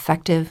safe,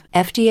 effective,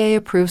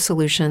 FDA-approved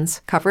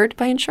solutions covered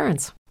by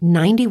insurance.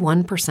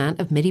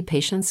 91% of MIDI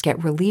patients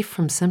get relief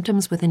from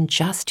symptoms within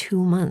just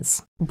 2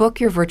 months.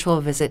 Book your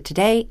virtual visit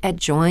today at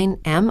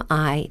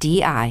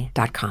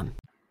joinmidi.com.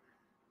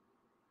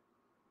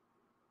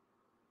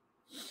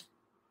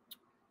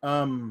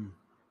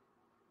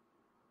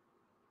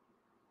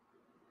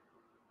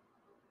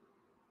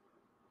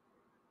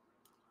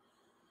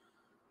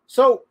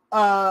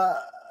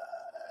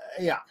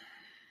 Yeah.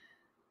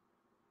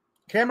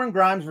 Cameron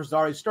Grimes versus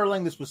Ari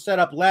Sterling. This was set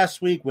up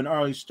last week when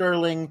Ari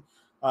Sterling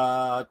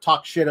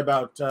talked shit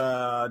about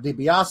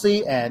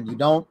DiBiase, and you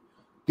don't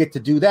get to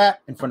do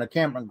that in front of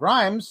Cameron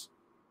Grimes,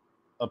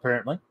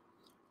 apparently.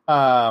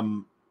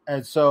 And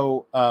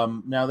so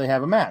now they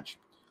have a match.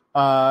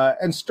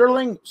 And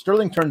Sterling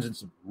turns in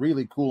some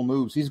really cool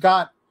moves. He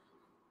does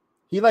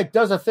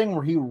a thing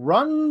where he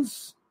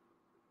runs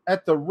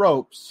at the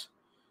ropes,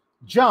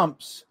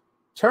 jumps,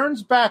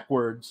 turns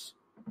backwards,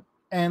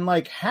 and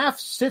half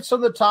sits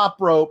on the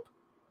top rope,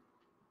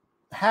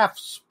 half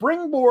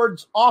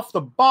springboards off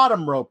the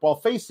bottom rope while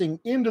facing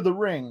into the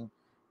ring,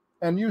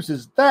 and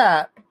uses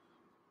that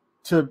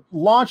to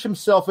launch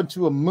himself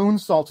into a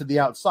moonsault to the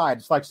outside.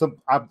 It's like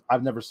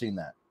I've never seen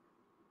that.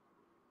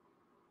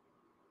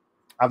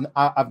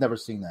 I've never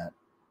seen that.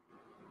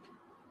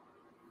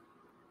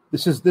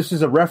 This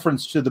is a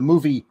reference to the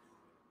movie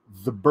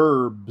The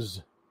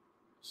Burbs,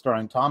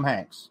 starring Tom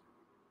Hanks.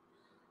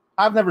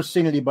 I've never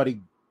seen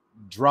anybody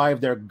drive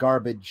their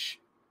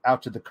garbage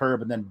out to the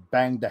curb and then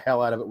bang the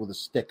hell out of it with a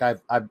stick. I've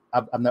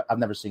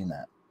never seen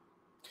that,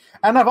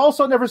 and I've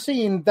also never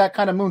seen that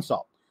kind of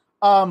moonsault.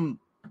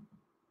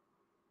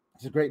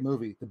 It's a great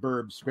movie, The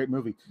Burbs, great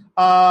movie.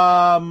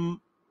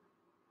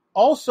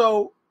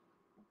 Also,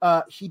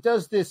 he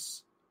does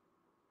this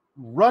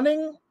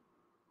running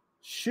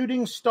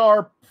shooting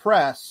star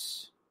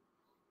press,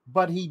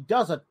 but he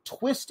does a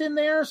twist in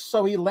there,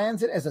 so he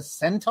lands it as a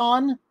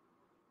senton.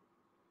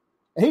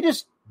 And he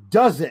just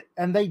does it,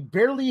 and they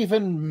barely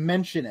even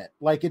mention it.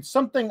 It's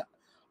something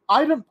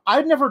who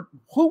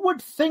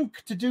would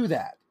think to do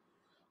that?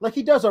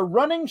 He does a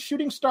running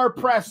shooting star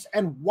press,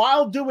 and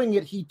while doing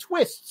it, he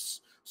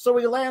twists, so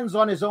he lands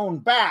on his own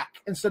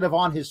back instead of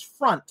on his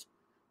front.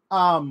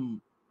 That's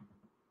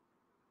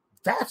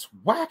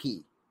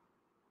wacky.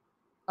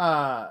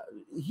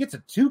 He gets a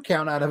 2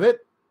 count out of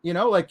it,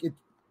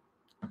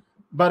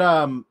 but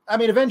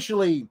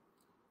eventually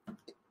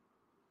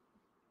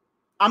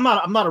I'm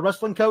not a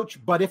wrestling coach,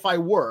 but if I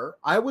were,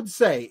 I would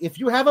say, if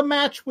you have a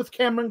match with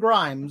Cameron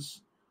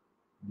Grimes,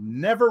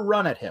 never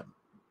run at him.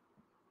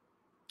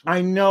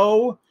 I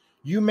know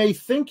you may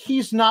think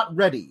he's not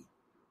ready,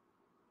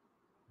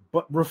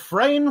 but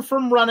refrain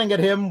from running at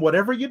him,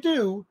 whatever you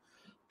do,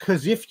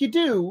 because if you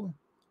do,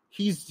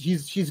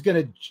 he's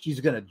gonna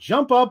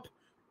jump up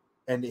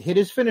and hit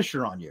his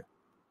finisher on you.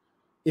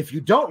 If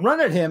you don't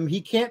run at him,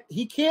 he can't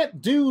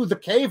do the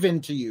cave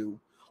into you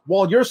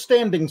while you're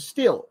standing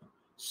still.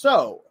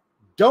 So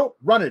don't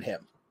run at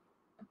him.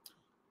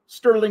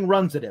 Sterling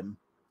runs at him.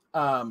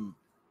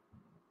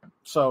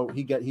 So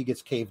he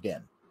gets caved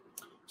in.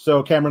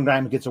 So Cameron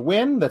Grimes gets a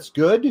win. That's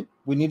good.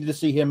 We needed to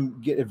see him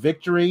get a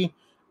victory.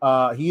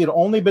 He had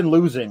only been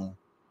losing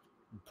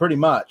pretty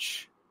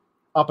much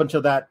up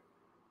until that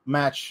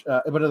match,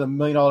 the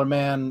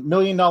 $1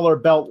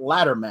 million belt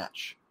ladder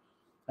match,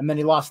 and then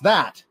he lost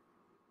that.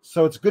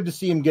 So it's good to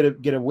see him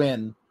get a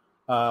win.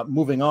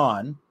 Moving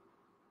on.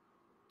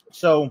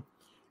 So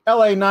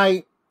LA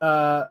Knight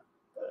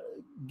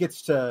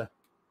gets to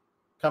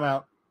come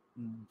out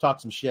and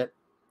talk some shit.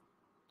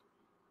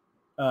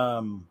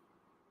 So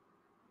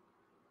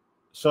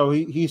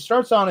he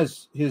starts on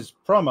his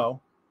promo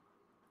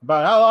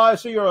about how I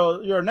see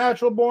you're a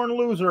natural born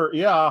loser.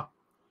 Yeah.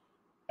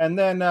 And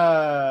then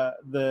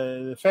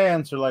the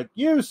fans are like,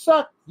 you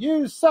suck.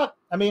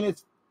 I mean,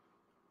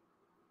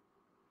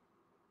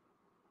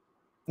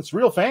 it's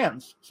real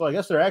fans. So I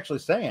guess they're actually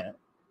saying it.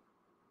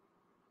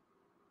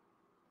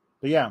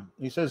 But yeah,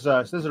 he says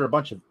they're a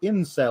bunch of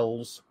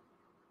incels.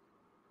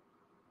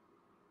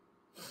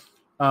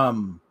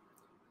 But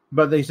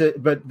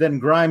then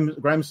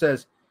Grimes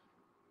says,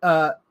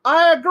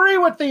 I agree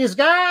with these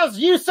guys.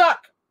 You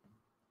suck.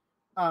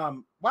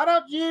 Why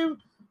don't you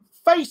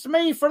face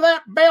me for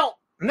that belt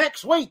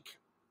next week?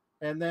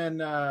 And then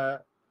LA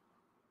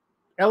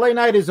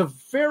Knight is a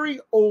very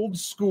old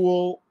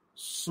school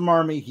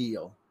smarmy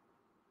heel.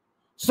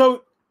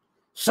 So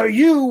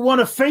you want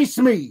to face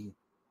me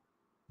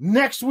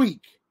next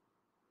week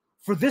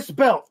for this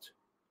belt?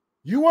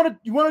 You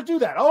want to do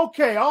that?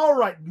 Okay, all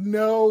right.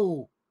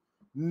 No,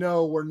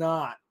 we're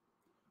not.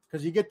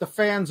 Because you get the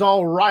fans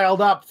all riled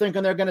up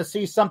thinking they're going to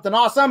see something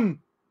awesome,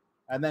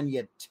 and then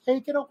you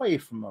take it away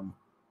from them.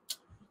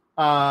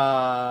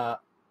 I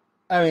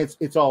mean,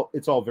 it's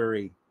all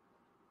very,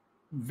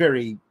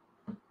 very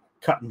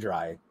cut and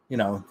dry. You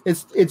know,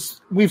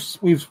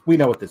 we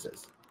know what this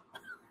is.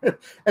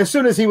 As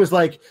soon as he was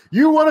like,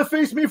 "You want to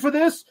face me for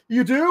this?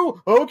 You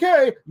do?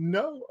 Okay."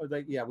 No,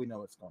 like, yeah, we know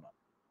what's going on.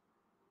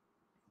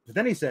 But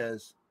then he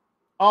says,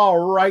 "All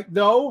right,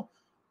 though,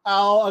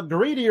 I'll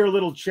agree to your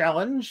little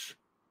challenge.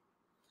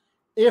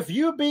 If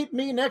you beat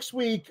me next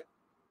week,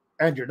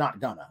 and you're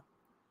not gonna,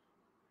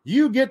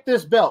 you get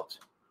this belt.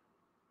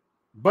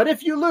 But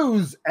if you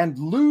lose, and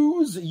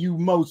lose you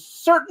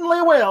most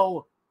certainly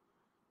will,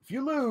 if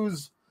you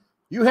lose,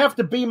 you have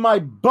to be my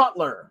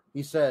butler,"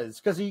 he says,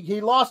 because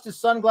he lost his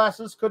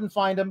sunglasses, couldn't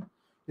find them.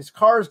 His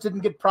cars didn't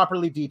get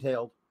properly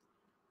detailed.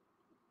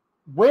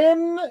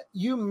 When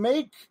you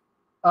make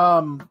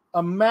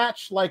a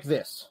match like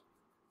this,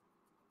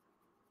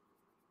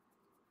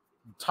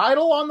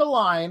 title on the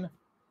line,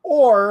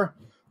 or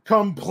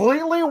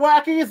completely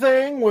wacky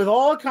thing with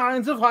all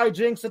kinds of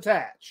hijinks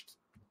attached,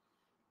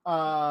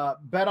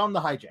 bet on the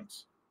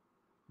hijinks.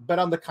 Bet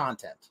on the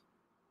content.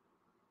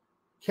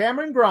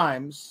 Cameron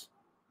Grimes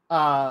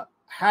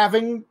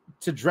having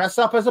to dress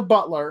up as a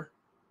butler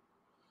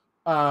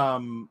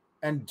and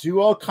do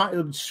all kinds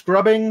of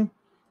scrubbing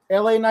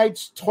LA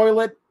Knight's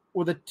toilet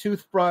with a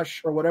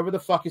toothbrush or whatever the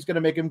fuck he's going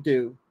to make him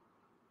do.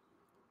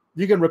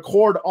 You can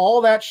record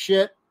all that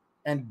shit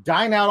and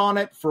dine out on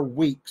it for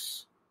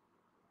weeks.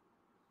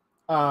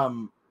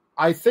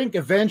 I think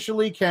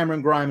eventually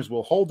Cameron Grimes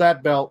will hold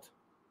that belt,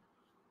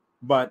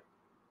 but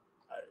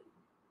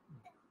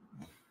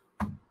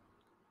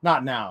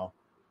not now.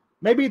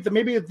 Maybe at the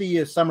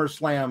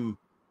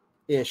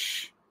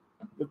SummerSlam-ish,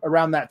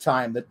 around that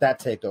time, that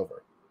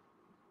takeover.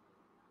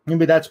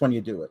 Maybe that's when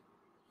you do it.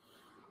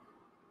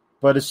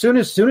 But as soon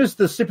as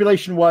the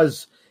stipulation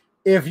was,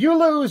 if you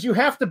lose, you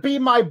have to be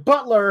my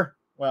butler.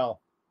 Well,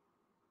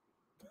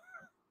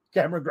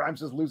 Cameron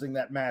Grimes is losing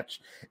that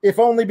match, if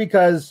only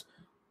because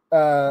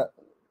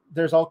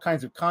there's all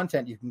kinds of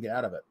content you can get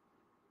out of it.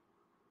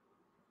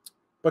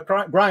 But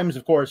Grimes,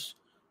 of course,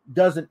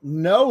 doesn't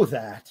know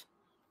that.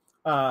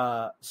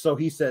 So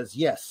he says,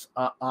 "Yes,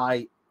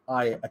 I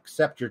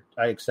accept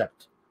I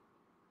accept."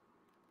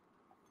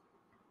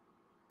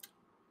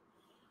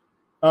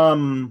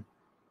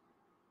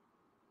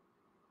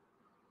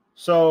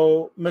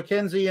 So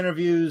Mackenzie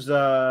interviews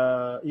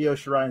Io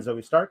Shirai and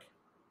Zoe Stark,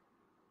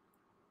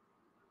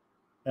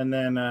 and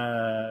then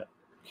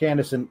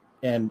Candice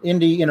and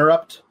Indy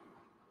interrupt.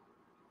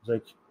 It's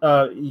like,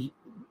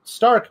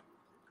 Stark,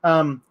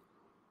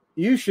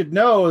 you should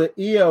know that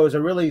Io is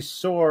a really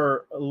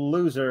sore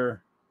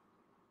loser.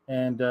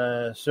 And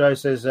Shirai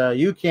says,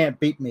 you can't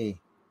beat me.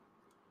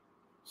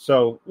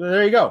 So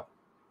there you go.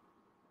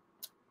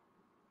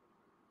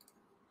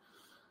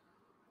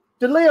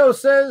 DeLeo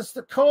says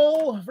the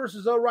Cole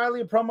versus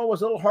O'Reilly promo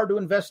was a little hard to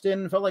invest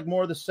in. Felt like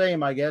more of the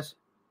same, I guess.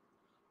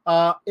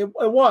 It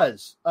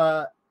was.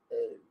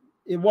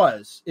 It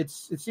was. It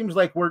seems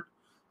like we're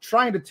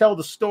trying to tell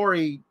the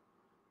story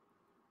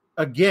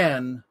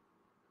again,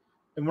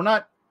 and we're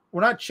not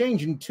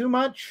changing too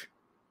much.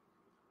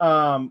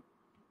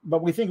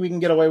 But we think we can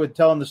get away with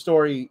telling the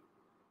story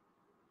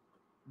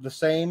the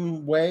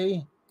same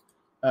way.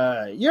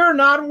 You're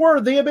not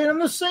worthy of being in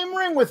the same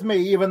ring with me,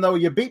 even though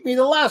you beat me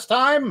the last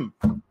time.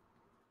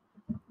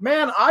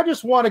 Man, I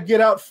just want to get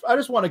out. I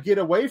just want to get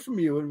away from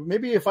you. And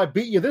maybe if I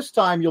beat you this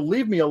time, you'll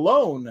leave me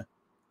alone.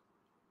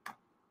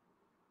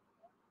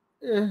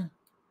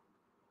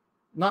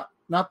 Not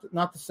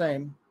the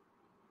same.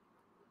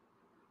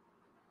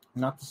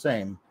 Not the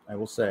same, I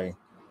will say.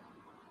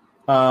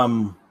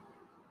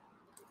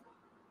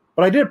 But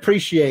I did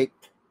appreciate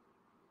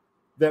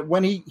that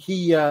when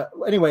he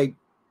anyway,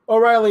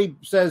 O'Reilly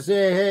says,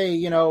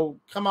 hey,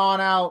 come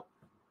on out.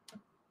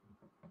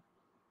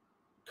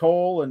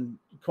 Cole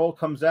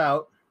comes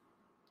out.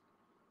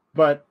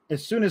 But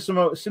as soon as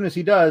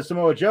he does,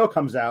 Samoa Joe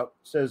comes out,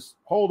 says,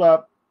 hold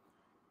up.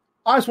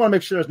 I just want to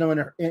make sure there's no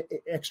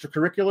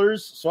extracurriculars,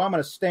 so I'm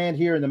going to stand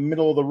here in the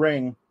middle of the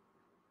ring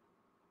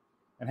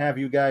and have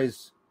you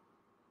guys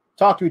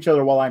talk to each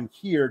other while I'm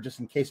here,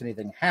 just in case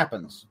anything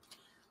happens.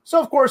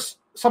 So, of course,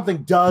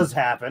 something does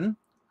happen.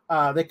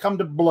 They come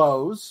to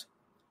blows.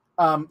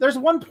 There's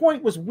one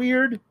point was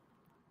weird.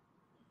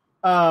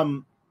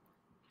 I'm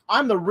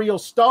the real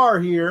star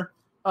here.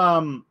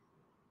 The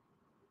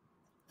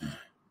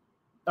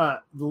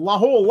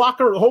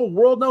whole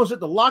world knows it.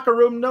 The locker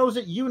room knows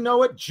it. You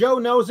know it. Joe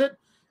knows it.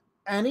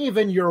 And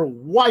even your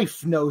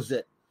wife knows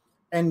it.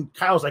 And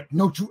Kyle's like,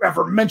 don't you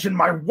ever mention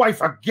my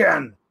wife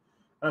again. And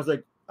I was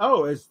like,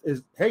 oh,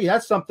 hey,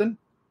 that's something.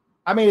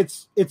 I mean,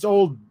 it's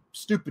old,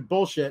 stupid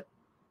bullshit,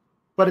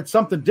 but it's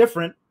something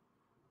different.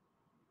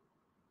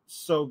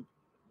 So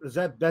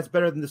that's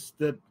better than this.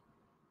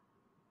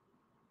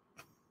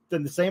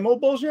 than the same old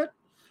bullshit.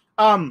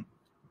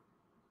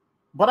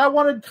 But I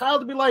wanted Kyle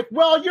to be like,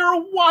 well,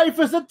 your wife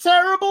is a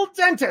terrible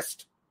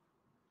dentist.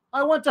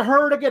 I went to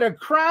her to get a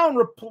crown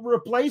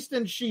replaced,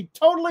 and she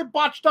totally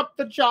botched up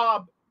the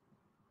job.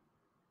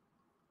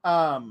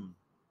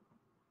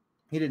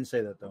 He didn't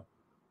say that, though.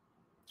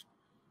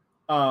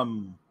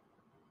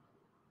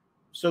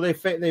 So they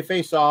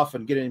face off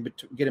and get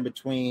in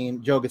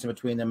between. Joe gets in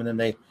between them, and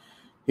then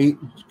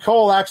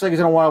Cole acts like he's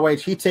going to want to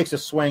wait. He takes a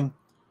swing.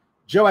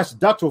 Joe has to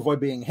duck to avoid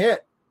being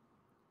hit.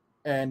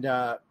 And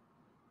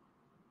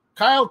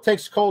Kyle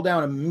takes Cole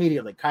down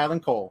immediately. Kyle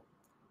and Cole.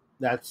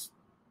 That's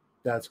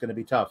going to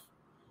be tough.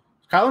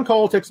 Kyle and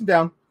Cole takes him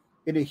down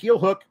in a heel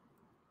hook.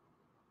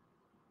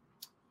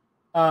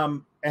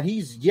 And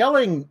he's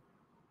yelling.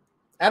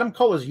 Adam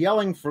Cole is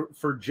yelling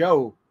for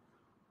Joe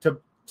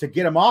to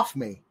get him off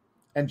me.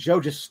 And Joe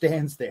just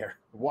stands there,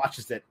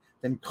 watches it,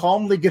 then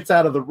calmly gets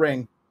out of the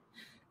ring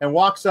and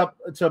walks up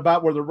to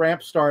about where the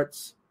ramp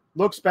starts,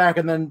 looks back,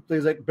 and then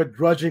he's like,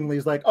 begrudgingly,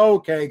 he's like,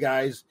 okay,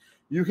 guys,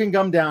 you can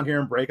come down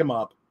here and break him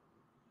up.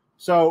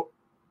 So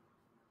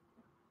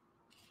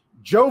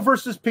Joe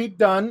versus Pete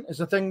Dunne is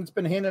a thing that's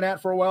been hinted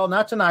at for a while.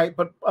 Not tonight,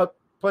 but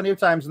plenty of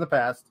times in the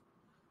past.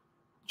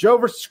 Joe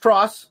versus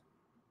Cross.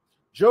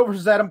 Joe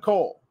versus Adam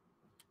Cole.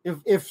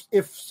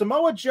 If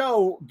Samoa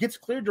Joe gets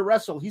cleared to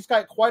wrestle, he's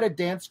got quite a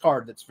dance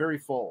card that's very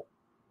full.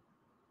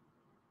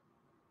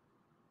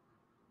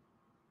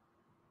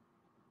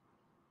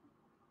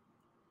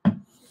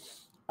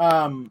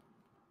 There's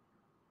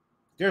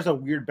a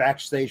weird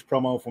backstage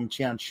promo from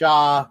Tian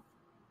Sha.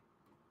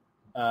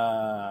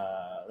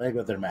 They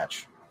go their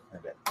match.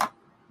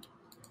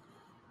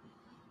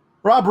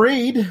 Rob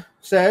Reed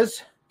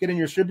says, get in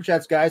your super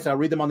chats, guys. I'll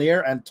read them on the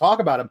air and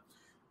talk about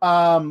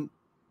them.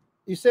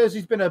 He says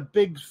he's been a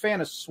big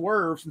fan of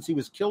Swerve since he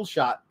was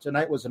Killshot.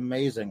 Tonight was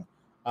amazing.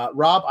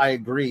 Rob, I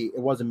agree. It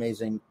was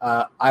amazing.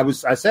 I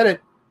said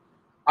it.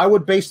 I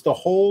would base the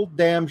whole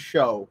damn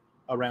show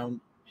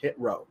around Hit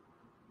Row.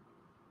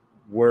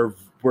 We're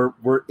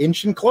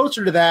inching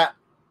closer to that.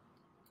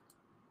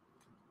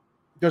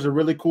 There's a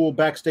really cool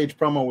backstage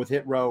promo with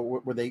Hit Row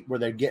where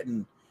they're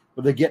getting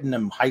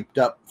them hyped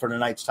up for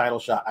tonight's title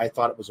shot. I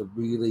thought it was a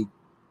really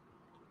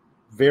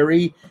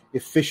very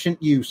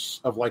efficient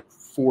use of like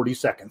 40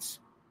 seconds.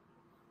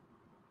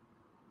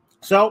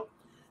 So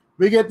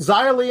we get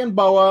Xia Li and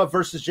Boa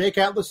versus Jake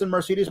Atlas and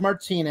Mercedes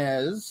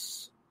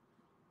Martinez.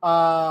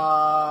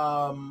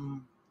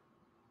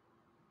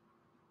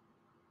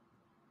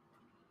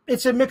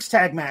 It's a mixed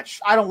tag match.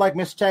 I don't like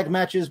mixed tag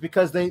matches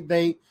because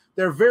they're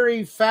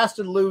very fast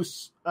and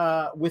loose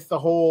with the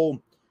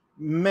whole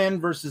men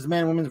versus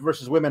men, women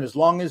versus women. As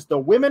long as the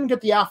women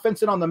get the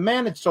offense in on the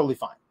men, it's totally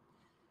fine.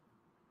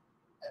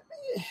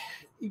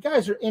 You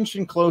guys are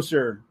inching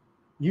closer.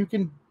 You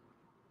can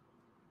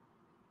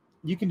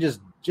just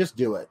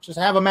do it. Just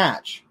have a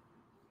match.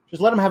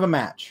 Just let them have a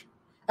match.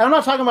 And I'm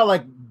not talking about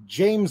like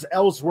James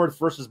Ellsworth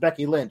versus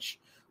Becky Lynch.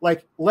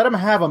 Like, let them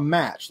have a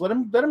match. Let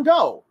them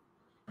go.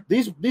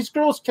 These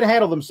girls can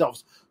handle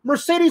themselves.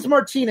 Mercedes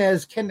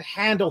Martinez can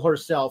handle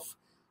herself,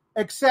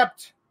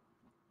 except,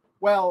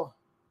 well,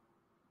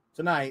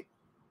 tonight.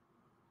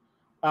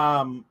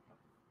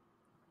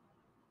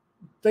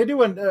 They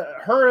do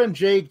her and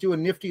Jake do a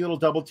nifty little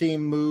double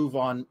team move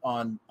on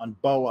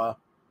Boa.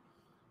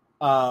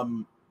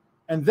 And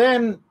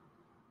then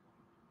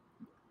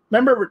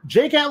remember,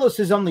 Jake Atlas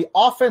is on the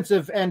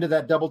offensive end of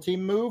that double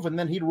team move, and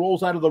then he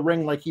rolls out of the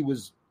ring like he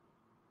was,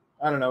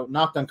 I don't know,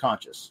 knocked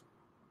unconscious.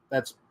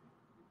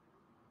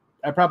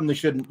 I probably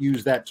shouldn't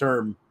use that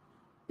term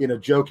in a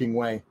joking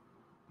way,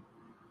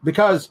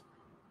 because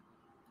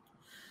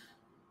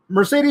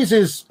Mercedes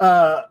is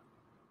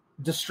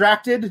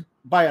distracted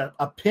by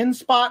a pin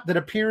spot that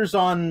appears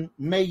on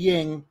Mei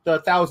Ying,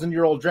 the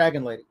 1,000-year-old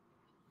dragon lady.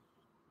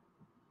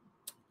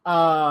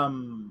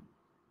 And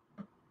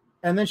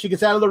then she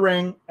gets out of the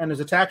ring and is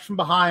attacked from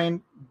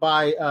behind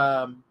by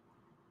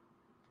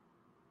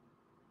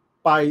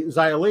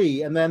Xia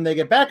Li. And then they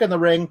get back in the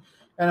ring,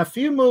 and a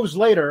few moves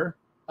later,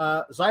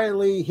 Xia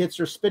Li hits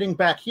her spinning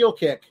back heel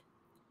kick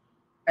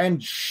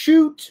and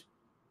shoot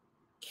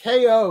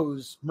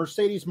KOs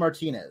Mercedes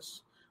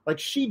Martinez. Like,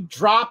 she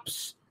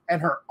drops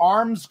and her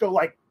arms go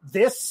like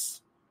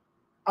this,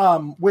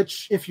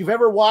 which if you've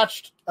ever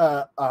watched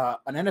an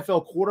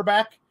NFL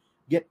quarterback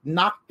get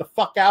knocked the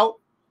fuck out,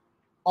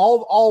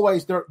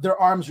 always their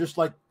arms just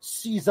like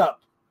seize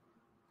up.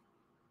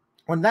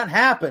 When that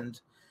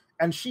happened,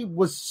 and she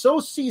was so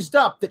seized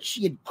up that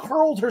she had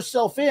curled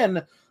herself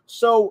in,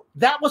 so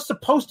that was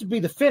supposed to be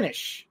the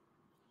finish.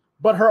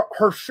 But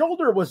her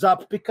shoulder was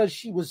up because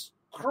she was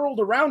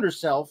curled around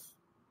herself.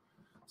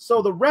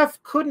 So the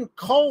ref couldn't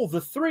call the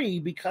 3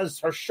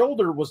 because her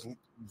shoulder was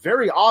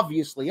very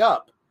obviously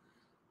up.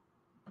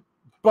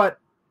 But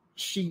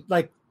she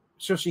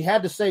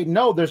had to say,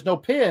 no, there's no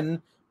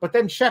pin, but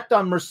then checked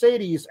on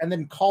Mercedes and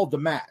then called the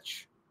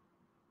match.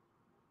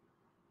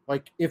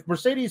 Like, if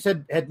Mercedes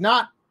had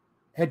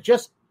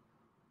just,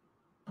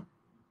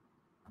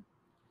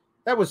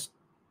 that was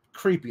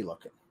creepy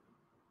looking.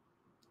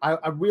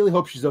 I really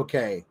hope she's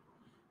okay.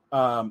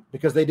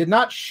 because they did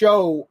not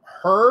show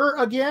her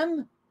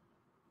again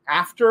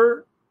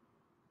after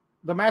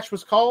the match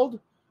was called,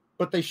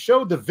 but they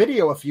showed the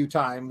video a few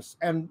times.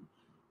 And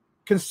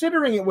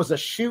considering it was a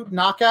shoot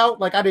knockout,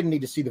 like I didn't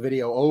need to see the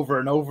video over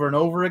and over and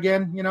over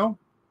again, you know?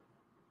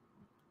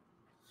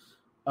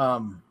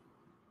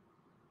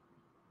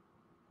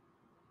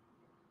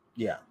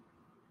 Yeah.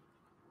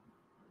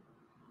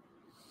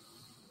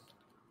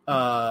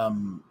 I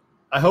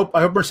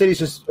hope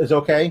Mercedes is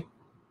okay.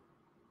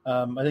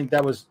 I think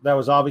that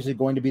was obviously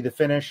going to be the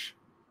finish,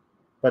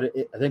 but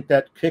I think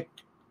that kick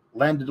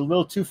landed a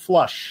little too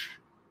flush.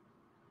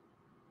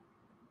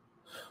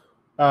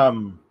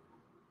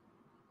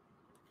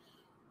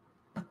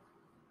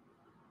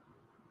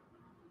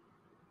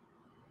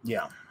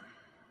 Yeah.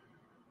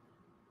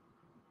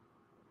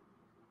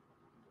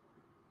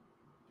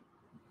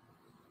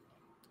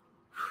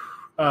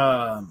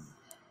 The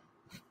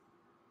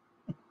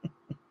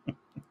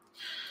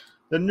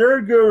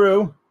Nerd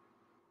Guru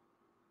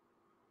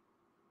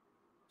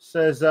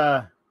says,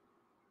 and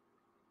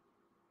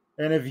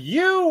if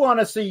you want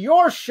to see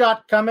your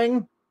shot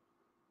coming,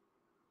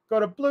 go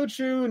to Blue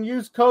Chew and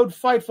use code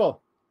Fightful.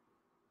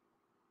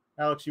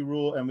 Alex, you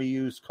rule, and we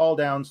use call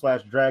down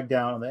 / drag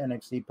down on the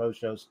NXT post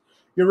shows.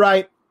 You're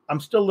right. I'm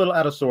still a little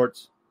out of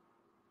sorts,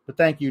 but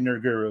thank you,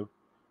 Nerd Guru.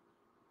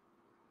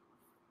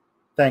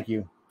 Thank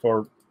you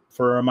for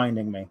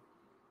reminding me.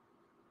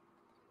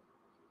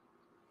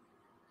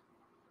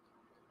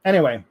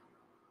 Anyway,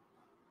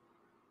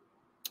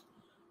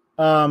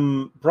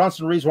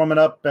 Bronson Reed's warming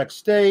up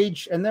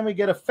backstage, and then we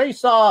get a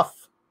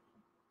face-off,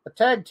 a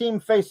tag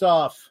team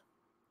face-off.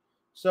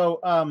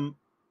 So,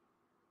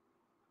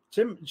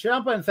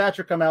 Ciampa and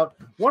Thatcher come out.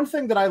 One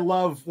thing that I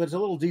love, there's a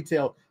little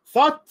detail.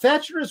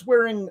 Thatcher is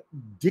wearing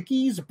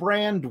Dickies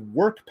brand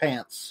work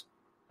pants,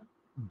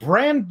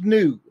 brand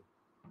new,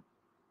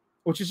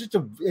 which is just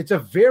it's a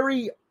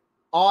very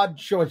odd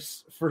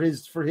choice for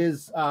his.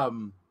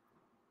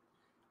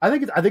 I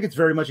think it's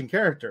very much in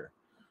character.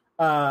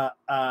 That's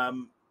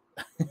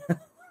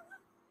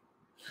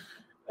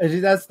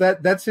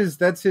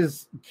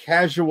his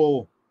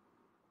casual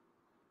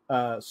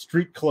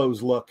street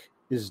clothes look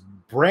is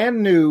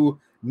brand new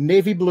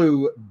navy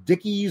blue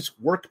Dickies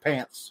work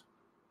pants.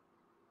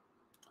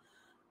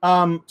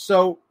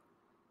 So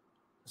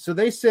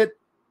they sit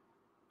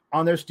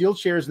on their steel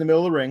chairs in the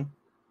middle of the ring,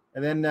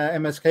 and then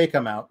MSK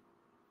come out.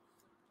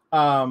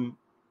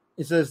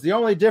 It says the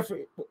only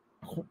difference,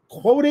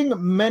 quoting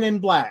Men in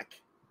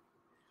Black,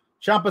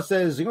 Ciampa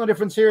says the only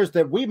difference here is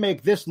that we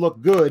make this look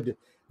good.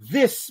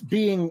 This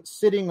being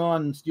sitting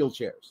on steel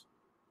chairs.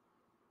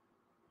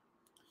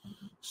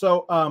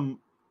 So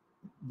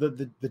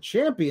the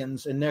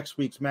champions in next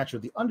week's match are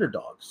the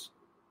underdogs.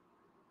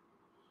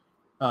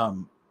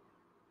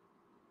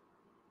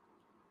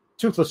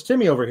 Toothless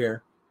Timmy over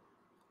here.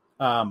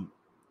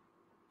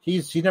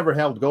 He's never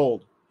held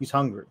gold. He's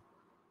hungry.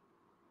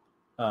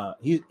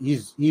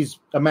 He's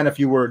a man of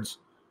few words,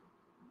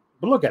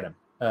 but look at him.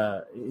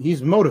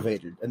 He's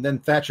motivated. And then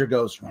Thatcher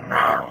goes.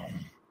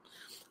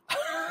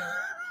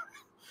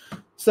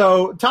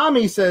 So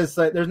Tommy says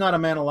that there's not a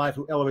man alive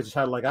who elevates his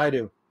title like I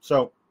do.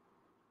 So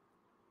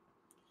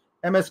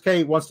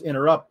MSK wants to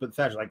interrupt, but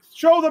Thatcher's like,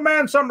 show the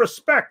man some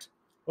respect.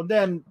 Well,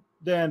 then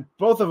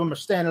both of them are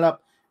standing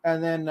up,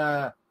 and then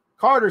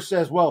Carter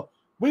says, well,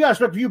 we got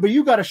respect for you, but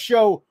you got to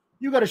show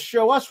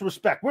us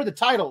respect. We're the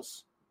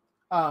titles.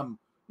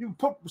 You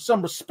put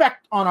some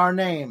respect on our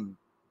name.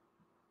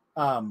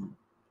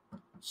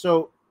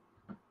 So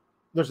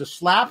there's a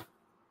slap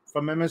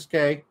from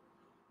MSK,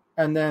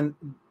 and then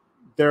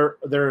their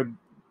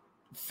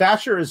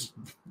Thatcher is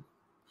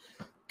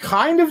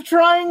kind of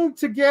trying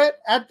to get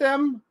at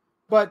them,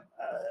 but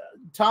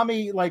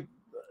Tommy like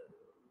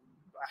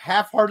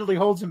half-heartedly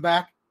holds him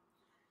back.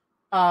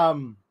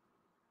 And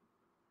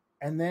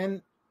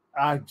then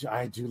I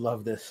do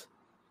love this.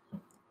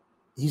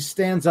 He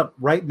stands up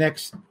right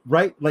next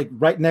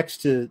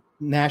to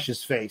Nash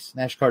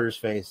Carter's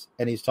face,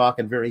 and he's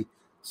talking very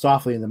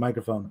softly in the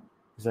microphone.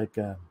 He's like,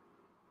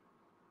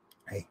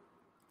 "Hey,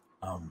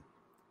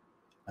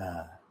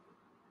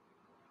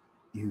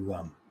 you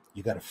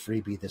got a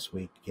freebie this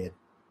week, kid.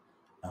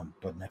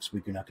 But next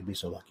week you're not gonna be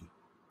so lucky.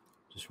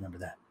 Just remember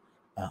that."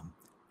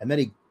 And then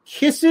he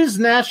kisses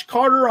Nash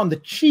Carter on the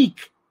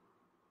cheek,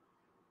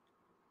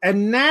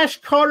 and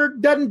Nash Carter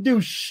doesn't do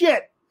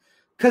shit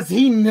because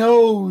he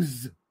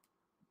knows.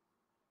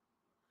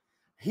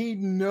 He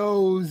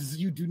knows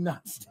you do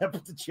not step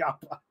with the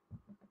Ciampa.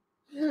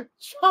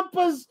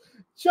 Ciampa's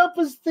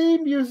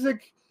theme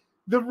music,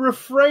 the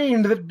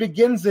refrain that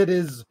begins it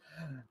is,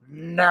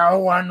 "No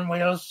one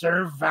will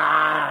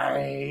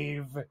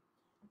survive."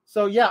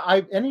 So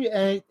yeah,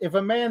 if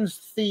a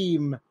man's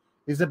theme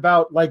is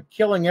about like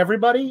killing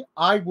everybody,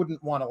 I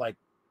wouldn't want to like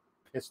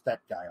piss that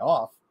guy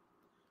off.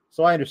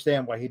 So I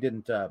understand why he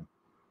didn't.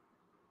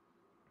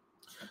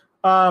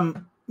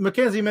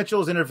 Mackenzie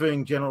Mitchell is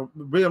interviewing General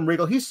William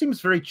Regal. He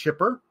seems very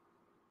chipper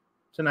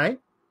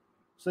tonight.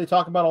 So they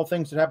talk about all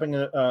things that happened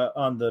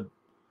on the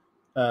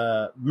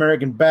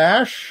American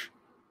Bash.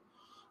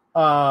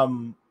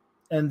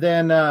 And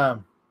then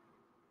talk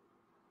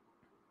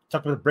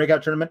about the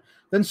breakout tournament.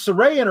 Then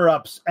Saray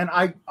interrupts, and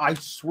I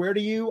swear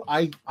to you,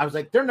 I was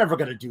like, they're never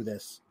going to do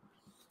this.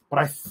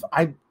 But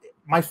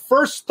my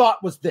first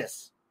thought was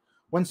this.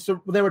 When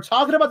they were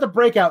talking about the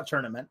breakout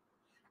tournament,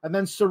 and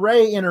then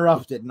Saray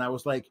interrupted, and I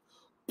was like,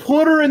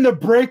 put her in the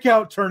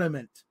breakout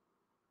tournament.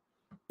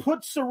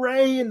 Put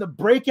Saray in the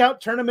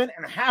breakout tournament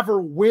and have her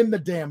win the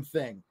damn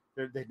thing.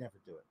 They'd never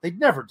do it. They'd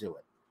never do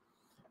it.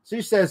 So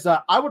he says,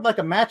 I would like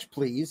a match,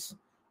 please,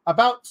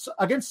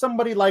 against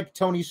somebody like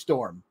Toni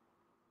Storm.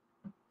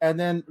 And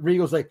then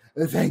Regal's like,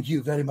 thank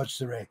you very much,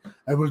 Saray.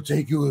 I will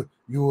take your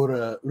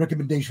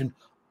recommendation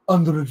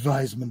under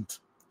advisement.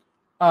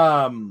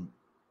 And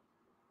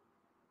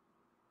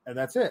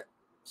that's it.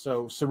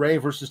 So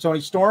Saray versus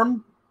Toni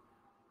Storm,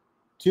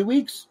 2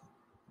 weeks?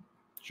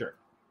 Sure.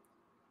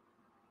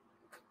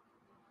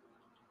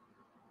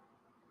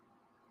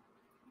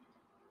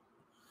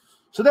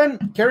 So then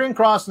Karrion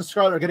Kross and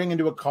Scarlett are getting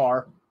into a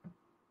car.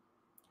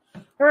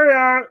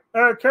 Hey,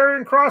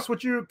 Karrion Kross,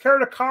 would you care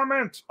to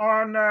comment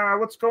on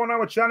what's going on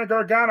with Johnny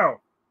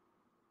Gargano?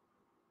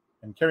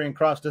 And Karrion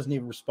Kross doesn't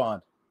even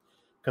respond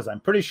because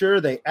I'm pretty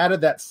sure they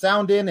added that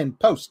sound in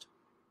post.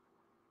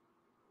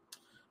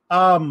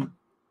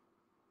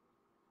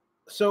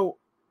 So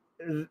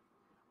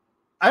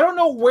I don't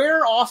know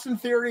where Austin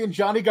Theory and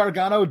Johnny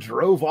Gargano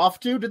drove off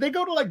to. Did they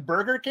go to like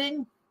Burger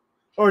King?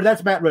 Or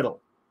that's Matt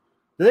Riddle.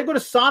 Did they go to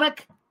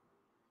Sonic?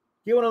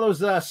 Get one of those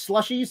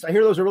slushies. I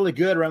hear those are really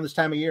good around this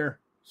time of year.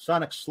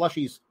 Sonic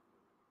slushies.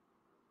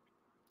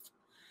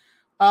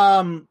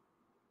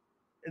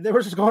 They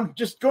were just going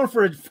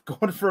for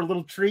a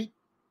little treat,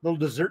 little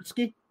dessert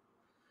ski.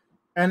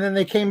 And then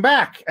they came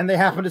back and they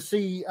happened to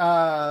see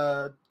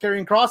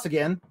Karrion Kross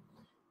again.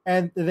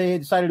 And they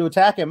decided to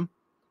attack him.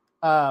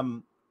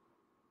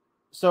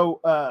 So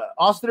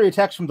Austin Theory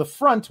attacks from the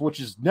front, which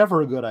is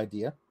never a good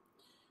idea.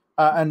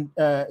 And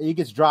he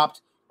gets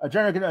dropped.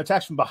 Johnny Gargano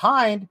attacks from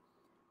behind.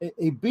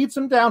 He beats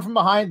him down from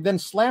behind, then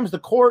slams the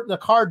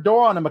car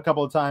door on him a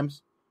couple of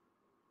times.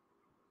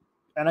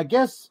 And I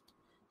guess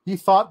he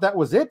thought that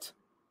was it.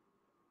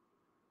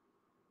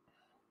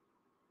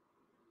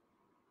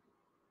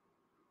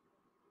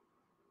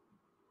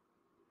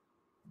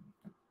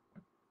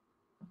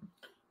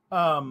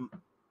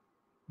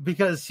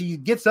 Because he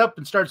gets up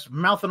and starts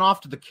mouthing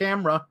off to the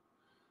camera,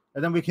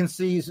 and then we can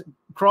see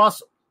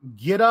Kross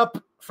get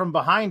up from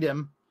behind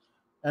him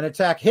and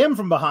attack him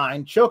from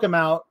behind, choke him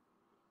out,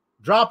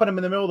 dropping him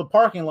in the middle of the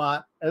parking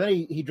lot, and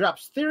then he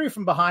drops Theory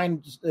from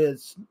behind,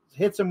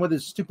 hits him with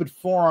his stupid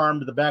forearm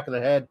to the back of the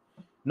head,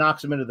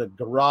 knocks him into the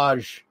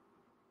garage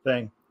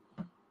thing.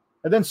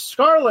 And then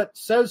Scarlett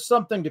says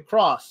something to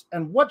Kross,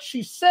 and what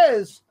she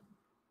says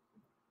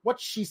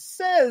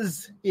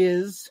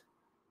is,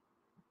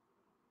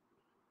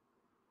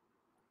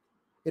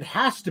 it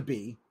has to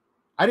be,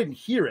 I didn't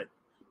hear it,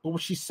 but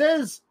what she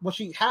says,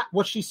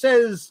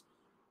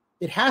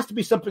 it has to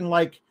be something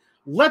like,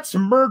 let's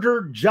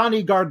murder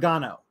Johnny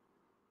Gargano.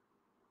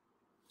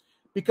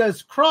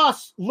 Because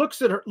Kross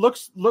looks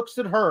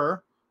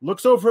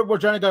over at where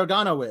Johnny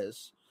Gargano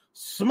is,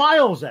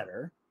 smiles at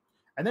her,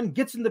 and then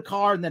gets in the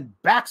car and then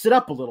backs it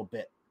up a little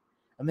bit.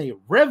 And then he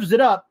revs it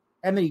up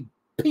and then he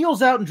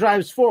peels out and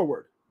drives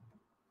forward.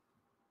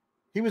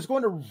 He was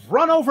going to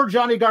run over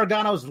Johnny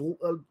Gargano's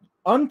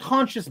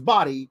unconscious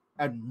body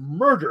and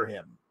murder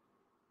him.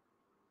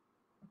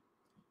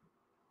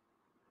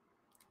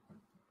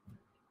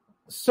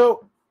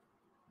 So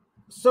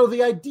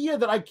the idea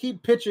that I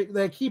keep pitching,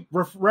 that I keep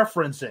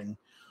referencing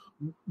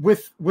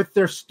with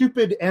their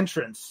stupid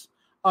entrance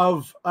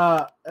of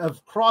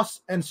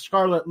Kross and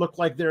Scarlett look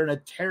like they're in a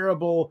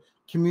terrible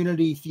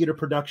community theater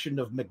production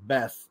of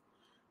Macbeth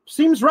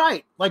seems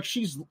right. Like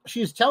she's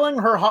telling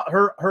her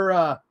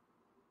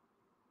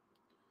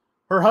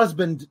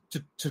husband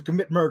to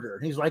commit murder.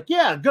 And he's like,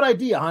 yeah, good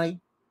idea,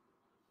 honey.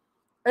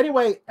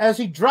 Anyway, as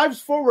he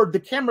drives forward, the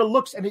camera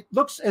looks, and it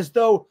looks as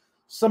though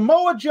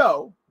Samoa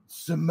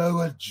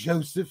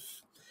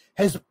Joseph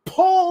has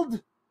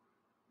pulled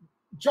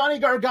Johnny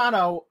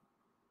Gargano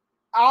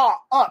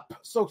up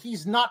so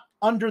he's not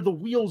under the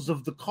wheels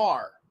of the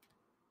car.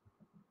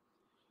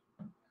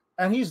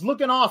 And he's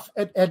looking off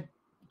at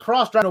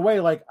Kross driving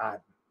away like,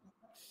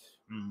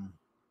 I'm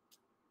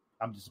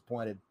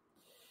disappointed.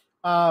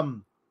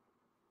 The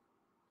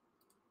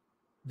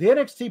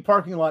NXT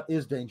parking lot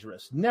is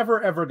dangerous.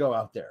 Never, ever go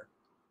out there.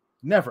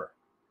 Never.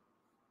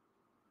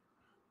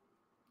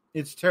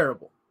 It's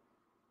terrible.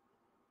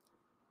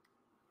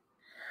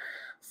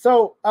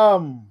 So,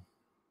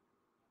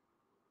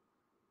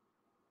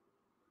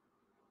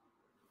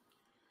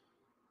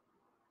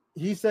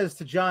 he says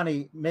to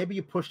Johnny, maybe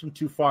you pushed him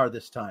too far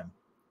this time.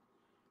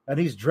 And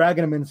he's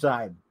dragging him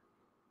inside.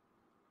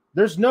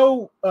 There's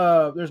no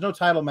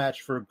title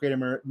match for Great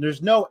American.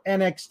 There's no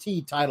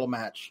NXT title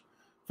match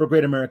for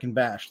Great American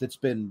Bash that's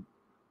been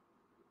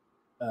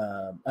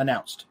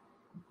announced.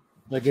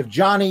 Like if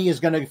Johnny is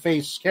going to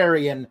face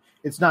Karrion,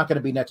 it's not going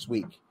to be next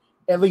week.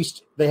 At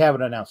least they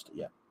haven't announced it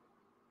yet.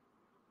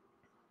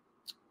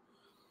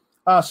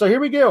 So here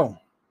we go.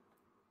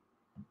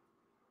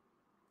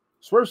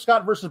 Swerve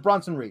Scott versus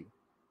Bronson Reed.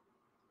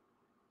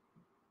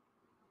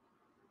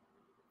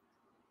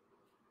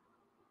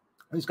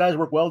 These guys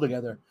work well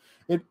together.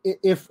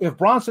 If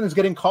Bronson is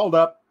getting called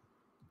up,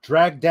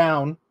 dragged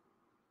down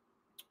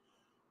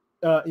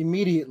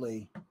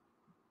immediately,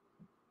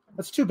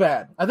 that's too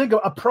bad. I think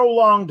a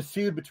prolonged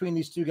feud between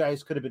these two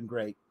guys could have been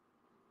great,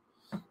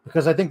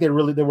 because I think they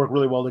work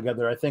really well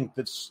together. I think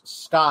that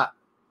Scott,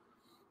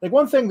 like,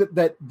 one thing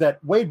that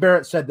Wade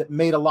Barrett said that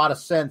made a lot of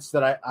sense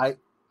that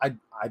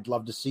I'd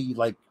love to see,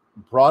 like,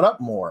 brought up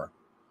more,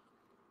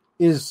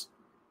 is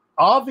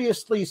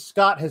obviously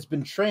Scott has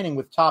been training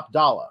with Top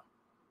Dollar.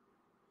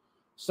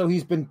 So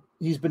he's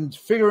been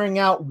figuring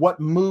out what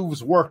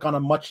moves work on a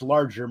much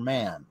larger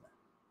man.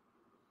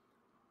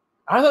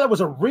 I thought that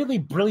was a really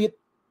brilliant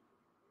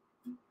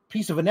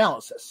piece of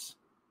analysis.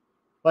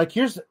 Like,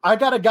 I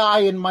got a guy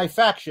in my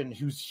faction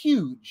who's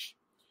huge.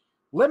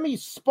 Let me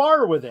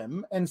spar with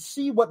him and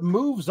see what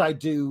moves I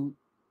do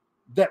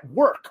that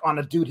work on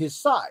a dude his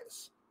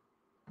size.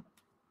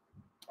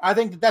 I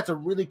think that's a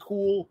really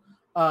cool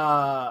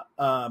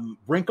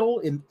wrinkle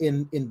in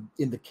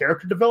the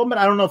character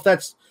development. I don't know if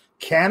that's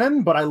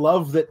canon, but I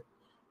love that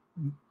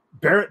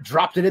Barrett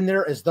dropped it in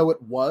there as though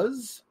it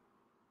was.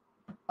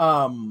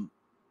 Because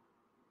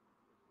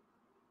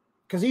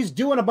he's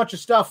doing a bunch of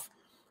stuff.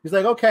 He's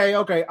like, okay,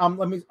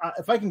 let me,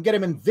 if I can get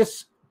him in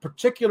this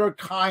particular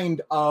kind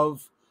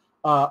of,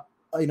 arm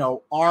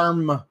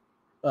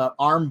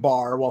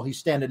bar while he's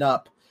standing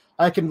up,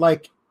 I can,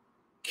 like,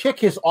 kick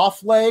his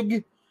off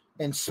leg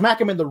and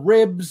smack him in the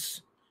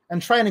ribs and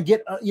trying to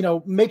get,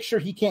 make sure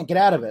he can't get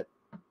out of it.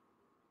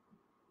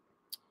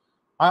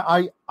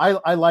 I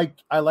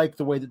like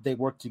the way that they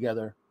work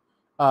together.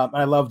 And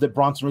I love that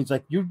Bronson Reed's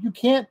like, you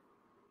can't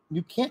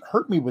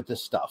hurt me with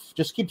this stuff.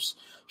 Just keeps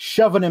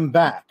shoving him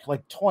back,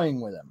 like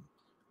toying with him.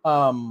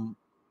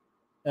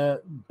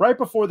 Right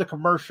before the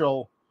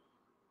commercial,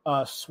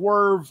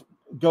 Swerve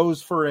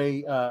goes for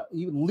he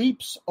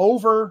leaps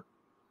over.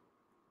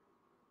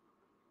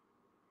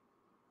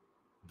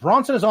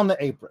 Bronson is on the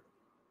apron.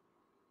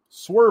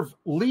 Swerve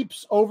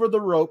leaps over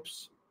the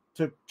ropes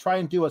to try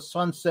and do a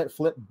sunset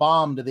flip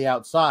bomb to the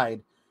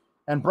outside.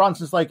 And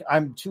Bronson's like,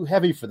 I'm too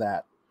heavy for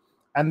that.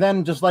 And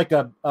then just like he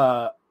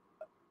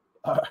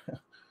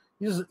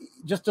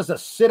just does a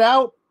sit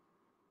out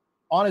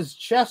on his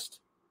chest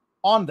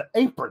on the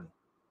apron.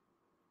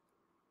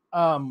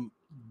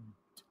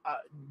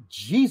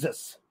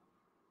 Jesus.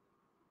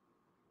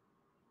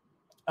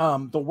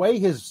 The way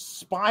his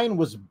spine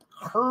was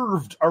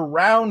curved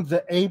around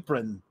the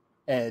apron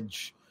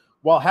edge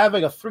while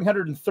having a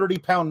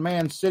 330-pound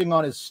man sitting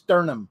on his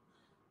sternum.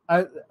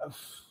 It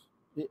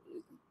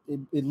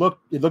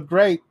looked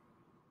great.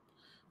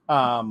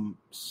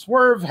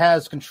 Swerve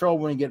has control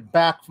when you get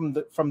back from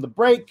the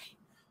break.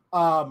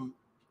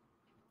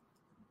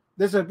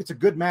 It's a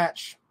good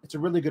match. It's a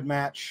really good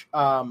match.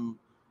 The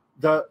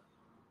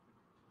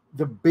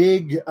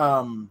big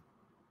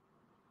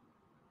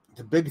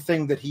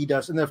thing that he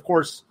does, and then of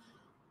course,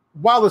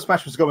 while this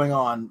match was going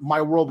on,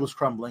 my world was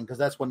crumbling because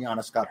that's when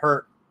Giannis got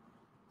hurt.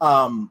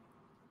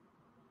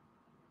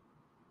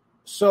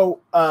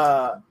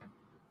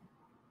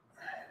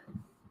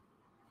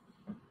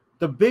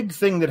 The big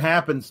thing that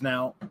happens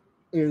now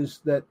is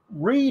that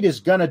Reed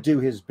is going to do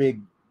his big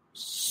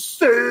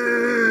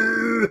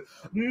Tsunami!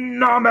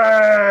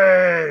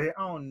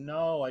 Oh,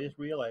 no. I just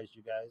realized,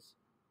 you guys.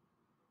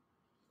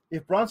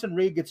 If Bronson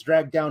Reed gets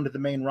dragged down to the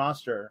main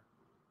roster,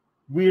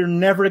 we're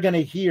never going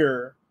to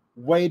hear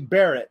Wade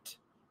Barrett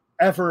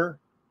ever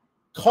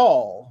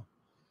call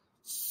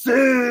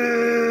Tsunami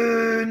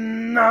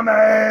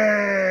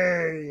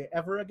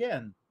ever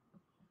again.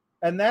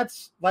 And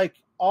that's,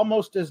 like,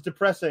 almost as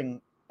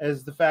depressing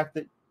as the fact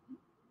that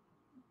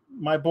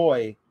my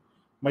boy,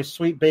 my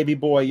sweet baby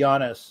boy,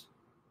 Giannis,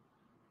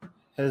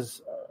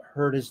 has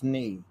hurt his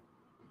knee.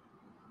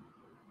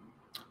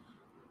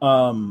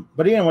 But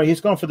anyway, he's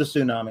going for the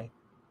Tsunami.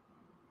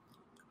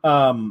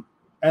 And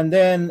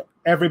then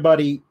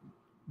everybody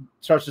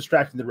starts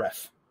distracting the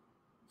ref.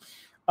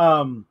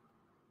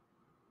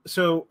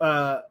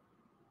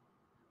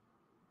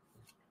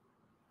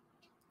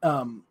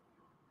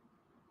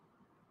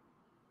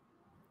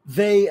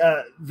 They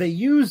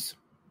use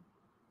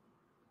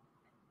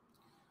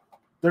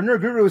their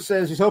nerd guru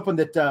says he's hoping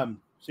that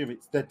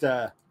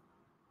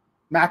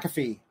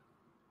McAfee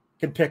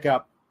can pick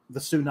up the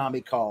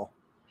Tsunami call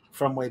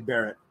from Wade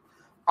Barrett.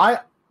 I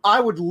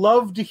would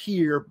love to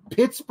hear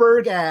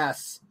Pittsburgh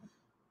ass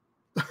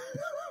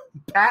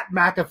Pat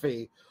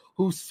McAfee,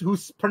 who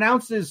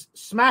pronounces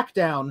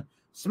SmackDown.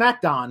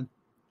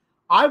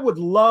 I would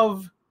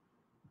love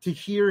to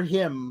hear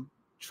him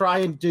try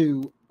and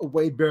do a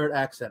Wade Barrett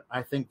accent.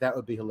 I think that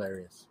would be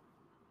hilarious.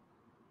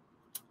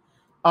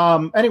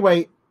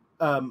 Anyway,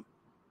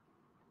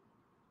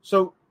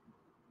 so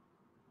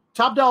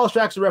Top Dollar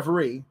distracts the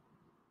referee.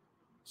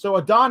 So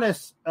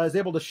Adonis is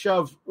able to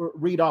shove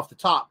Reed off the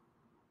top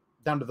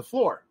down to the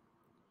floor.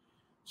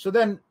 So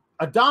then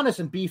Adonis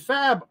and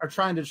B-Fab are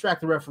trying to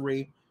distract the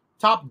referee.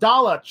 Top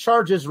Dollar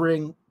charges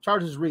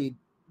Bronson Reed.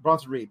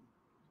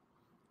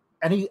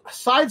 and he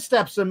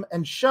sidesteps him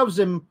and shoves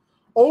him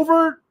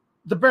over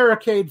the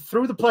barricade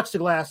through the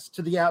plexiglass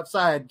to the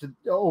outside,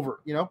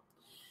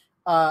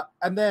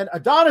 and then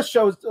Adonis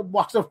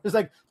walks over. He's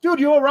like, "Dude,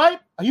 you all right?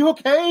 Are you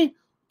okay?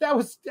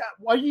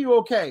 Are you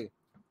okay?"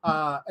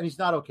 And he's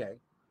not okay.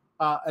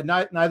 And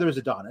neither is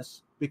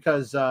Adonis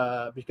because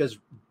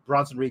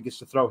Bronson Reed gets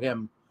to throw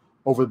him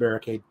over the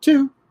barricade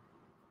too.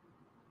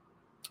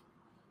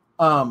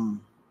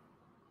 And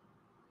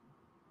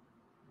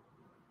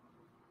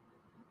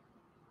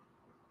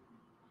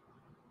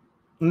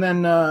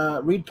then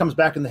Reed comes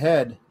back in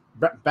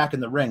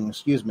the ring,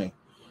 excuse me.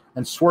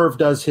 And Swerve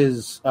does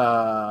his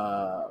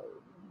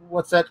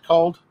what's that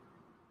called?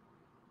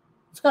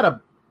 He's got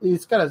a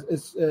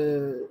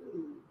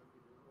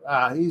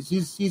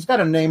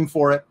name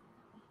for it.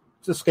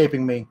 It's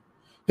escaping me.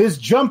 His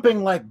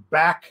jumping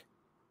back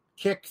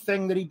kick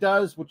thing that he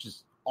does, which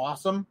is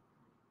awesome.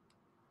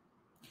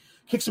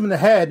 Kicks him in the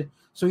head,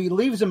 so he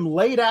leaves him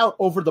laid out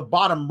over the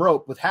bottom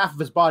rope with half of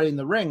his body in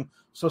the ring.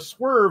 So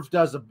Swerve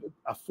does a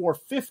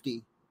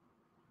 450.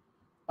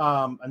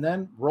 And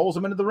then rolls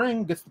him into the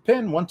ring, gets the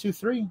pin, 1, 2,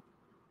 3.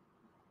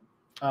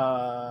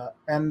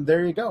 And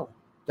there you go.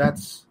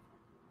 That's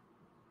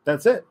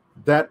it.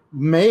 That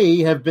may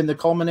have been the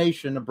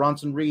culmination of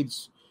Bronson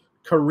Reed's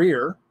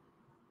career.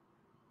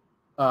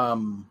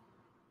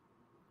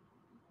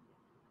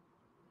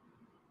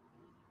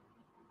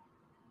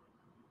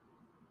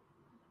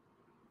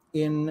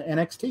 In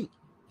NXT.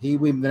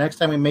 The next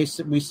time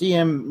we see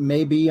him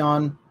may be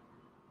on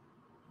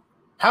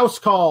House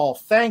Call.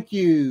 Thank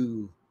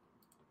you.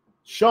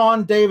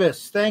 Sean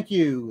Davis, thank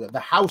you. The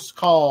House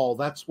Call.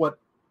 That's what.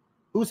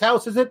 Whose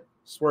house is it?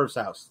 Swerve's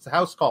house. It's a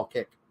House Call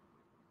kick.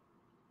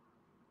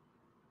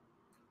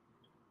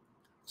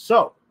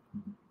 So,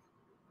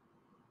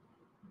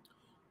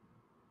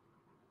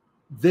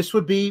 this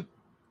would be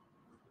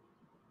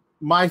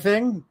my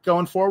thing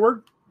going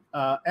forward.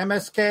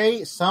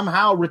 MSK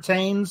somehow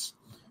retains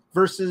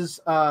versus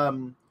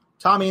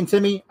Tommy and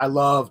Timmy. I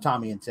love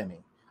Tommy and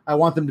Timmy. I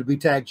want them to be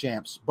tag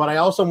champs, but I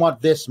also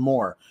want this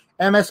more.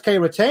 MSK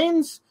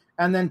retains,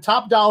 and then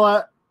Top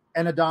Dollar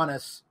and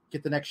Adonis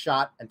get the next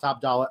shot, and Top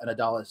Dollar and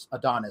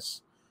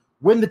Adonis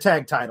win the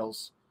tag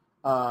titles,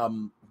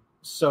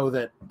 so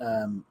that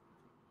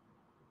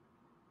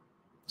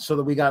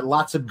we got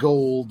lots of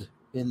gold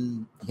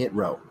in Hit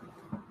Row.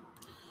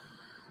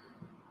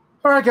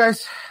 All right,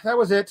 guys, that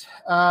was it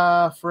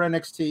for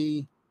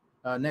NXT.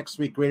 Next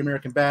week, Great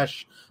American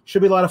Bash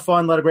should be a lot of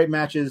fun, a lot of great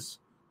matches,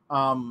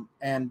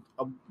 and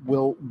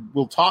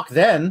we'll talk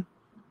then.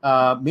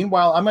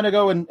 Meanwhile, I'm going to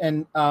go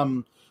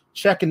and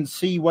check and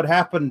see what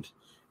happened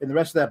in the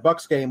rest of that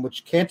Bucks game,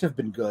 which can't have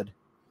been good.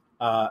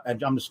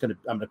 And I'm going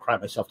to cry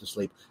myself to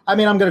sleep. I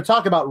mean, I'm going to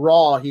talk about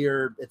Raw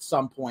here at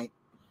some point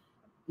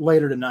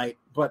later tonight,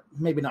 but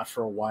maybe not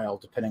for a while,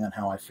 depending on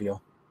how I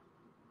feel.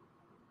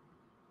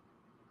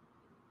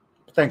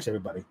 But thanks,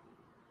 everybody.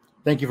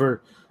 Thank you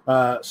for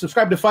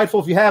subscribe to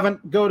Fightful. If you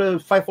haven't, go to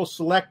Fightful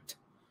Select.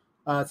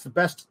 It's the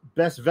best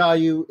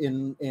value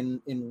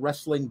in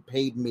wrestling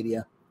paid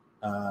media.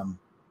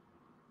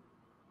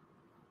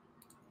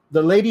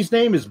 The lady's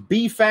name is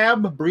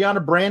B-Fab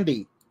Brianna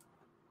Brandy.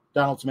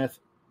 Donald Smith.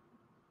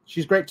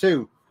 She's great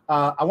too.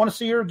 I want to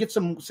see her get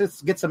some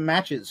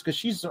matches because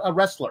she's a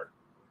wrestler.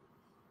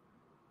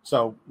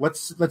 So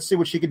let's see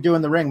what she could do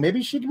in the ring.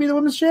 Maybe she could be the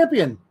women's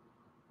champion.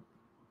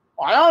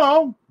 I don't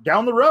know.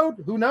 Down the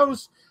road, who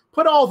knows?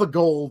 Put all the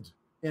gold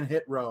in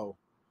Hit Row.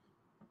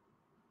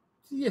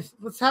 Yes,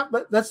 let's have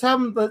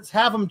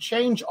them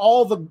change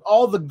all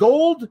the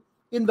gold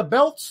in the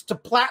belts to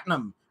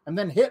platinum, and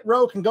then Hit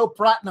Row can go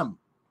platinum.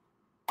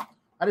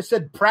 I just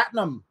said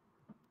platinum.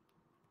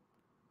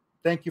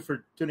 Thank you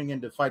for tuning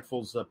into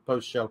Fightful's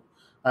post show.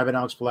 I've been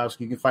Alex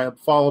Pulowski. You can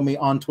follow me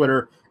on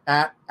Twitter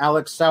at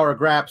Alex Sour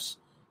Graps.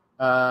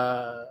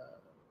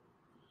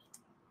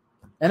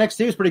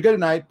 NXT was pretty good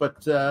tonight,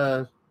 but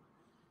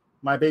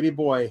my baby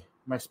boy,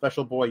 my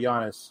special boy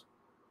Giannis,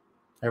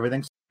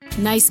 everything's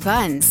nice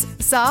buns,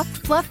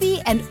 soft, fluffy,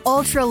 and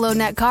ultra low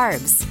net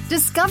carbs.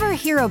 Discover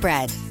Hero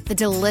Bread, the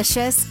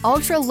delicious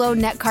ultra low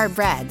net carb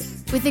bread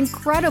with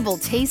incredible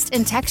taste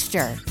and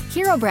texture.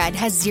 Hero Bread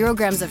has 0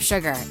 grams of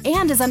sugar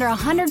and is under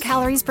 100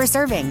 calories per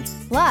serving.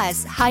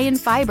 Plus, high in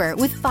fiber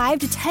with 5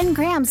 to 10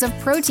 grams of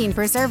protein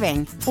per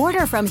serving.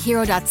 Order from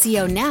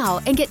hero.co now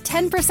and get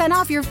 10%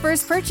 off your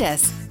first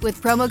purchase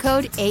with promo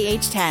code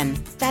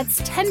AH10.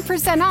 That's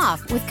 10%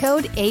 off with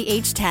code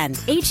AH10.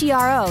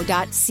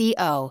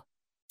 HERO.co.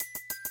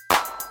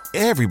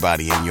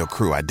 Everybody in your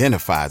crew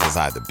identifies as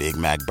either Big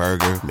Mac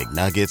Burger,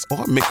 McNuggets,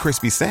 or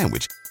McCrispy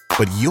Sandwich.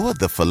 But you're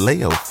the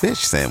Filet-O-Fish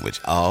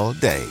Sandwich all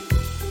day.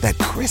 That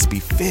crispy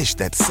fish,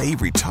 that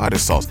savory tartar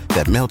sauce,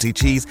 that melty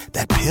cheese,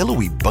 that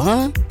pillowy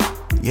bun.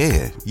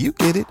 Yeah, you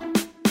get it.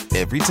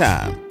 Every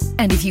time.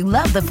 And if you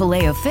love the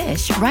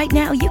Filet-O-Fish, right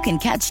now you can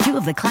catch 2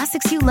 of the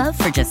classics you love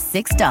for just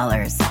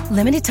 $6.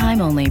 Limited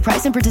time only.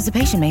 Price and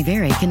participation may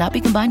vary. Cannot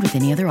be combined with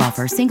any other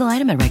offer. Single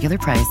item at regular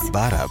price.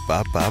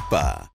 Ba-da-ba-ba-ba.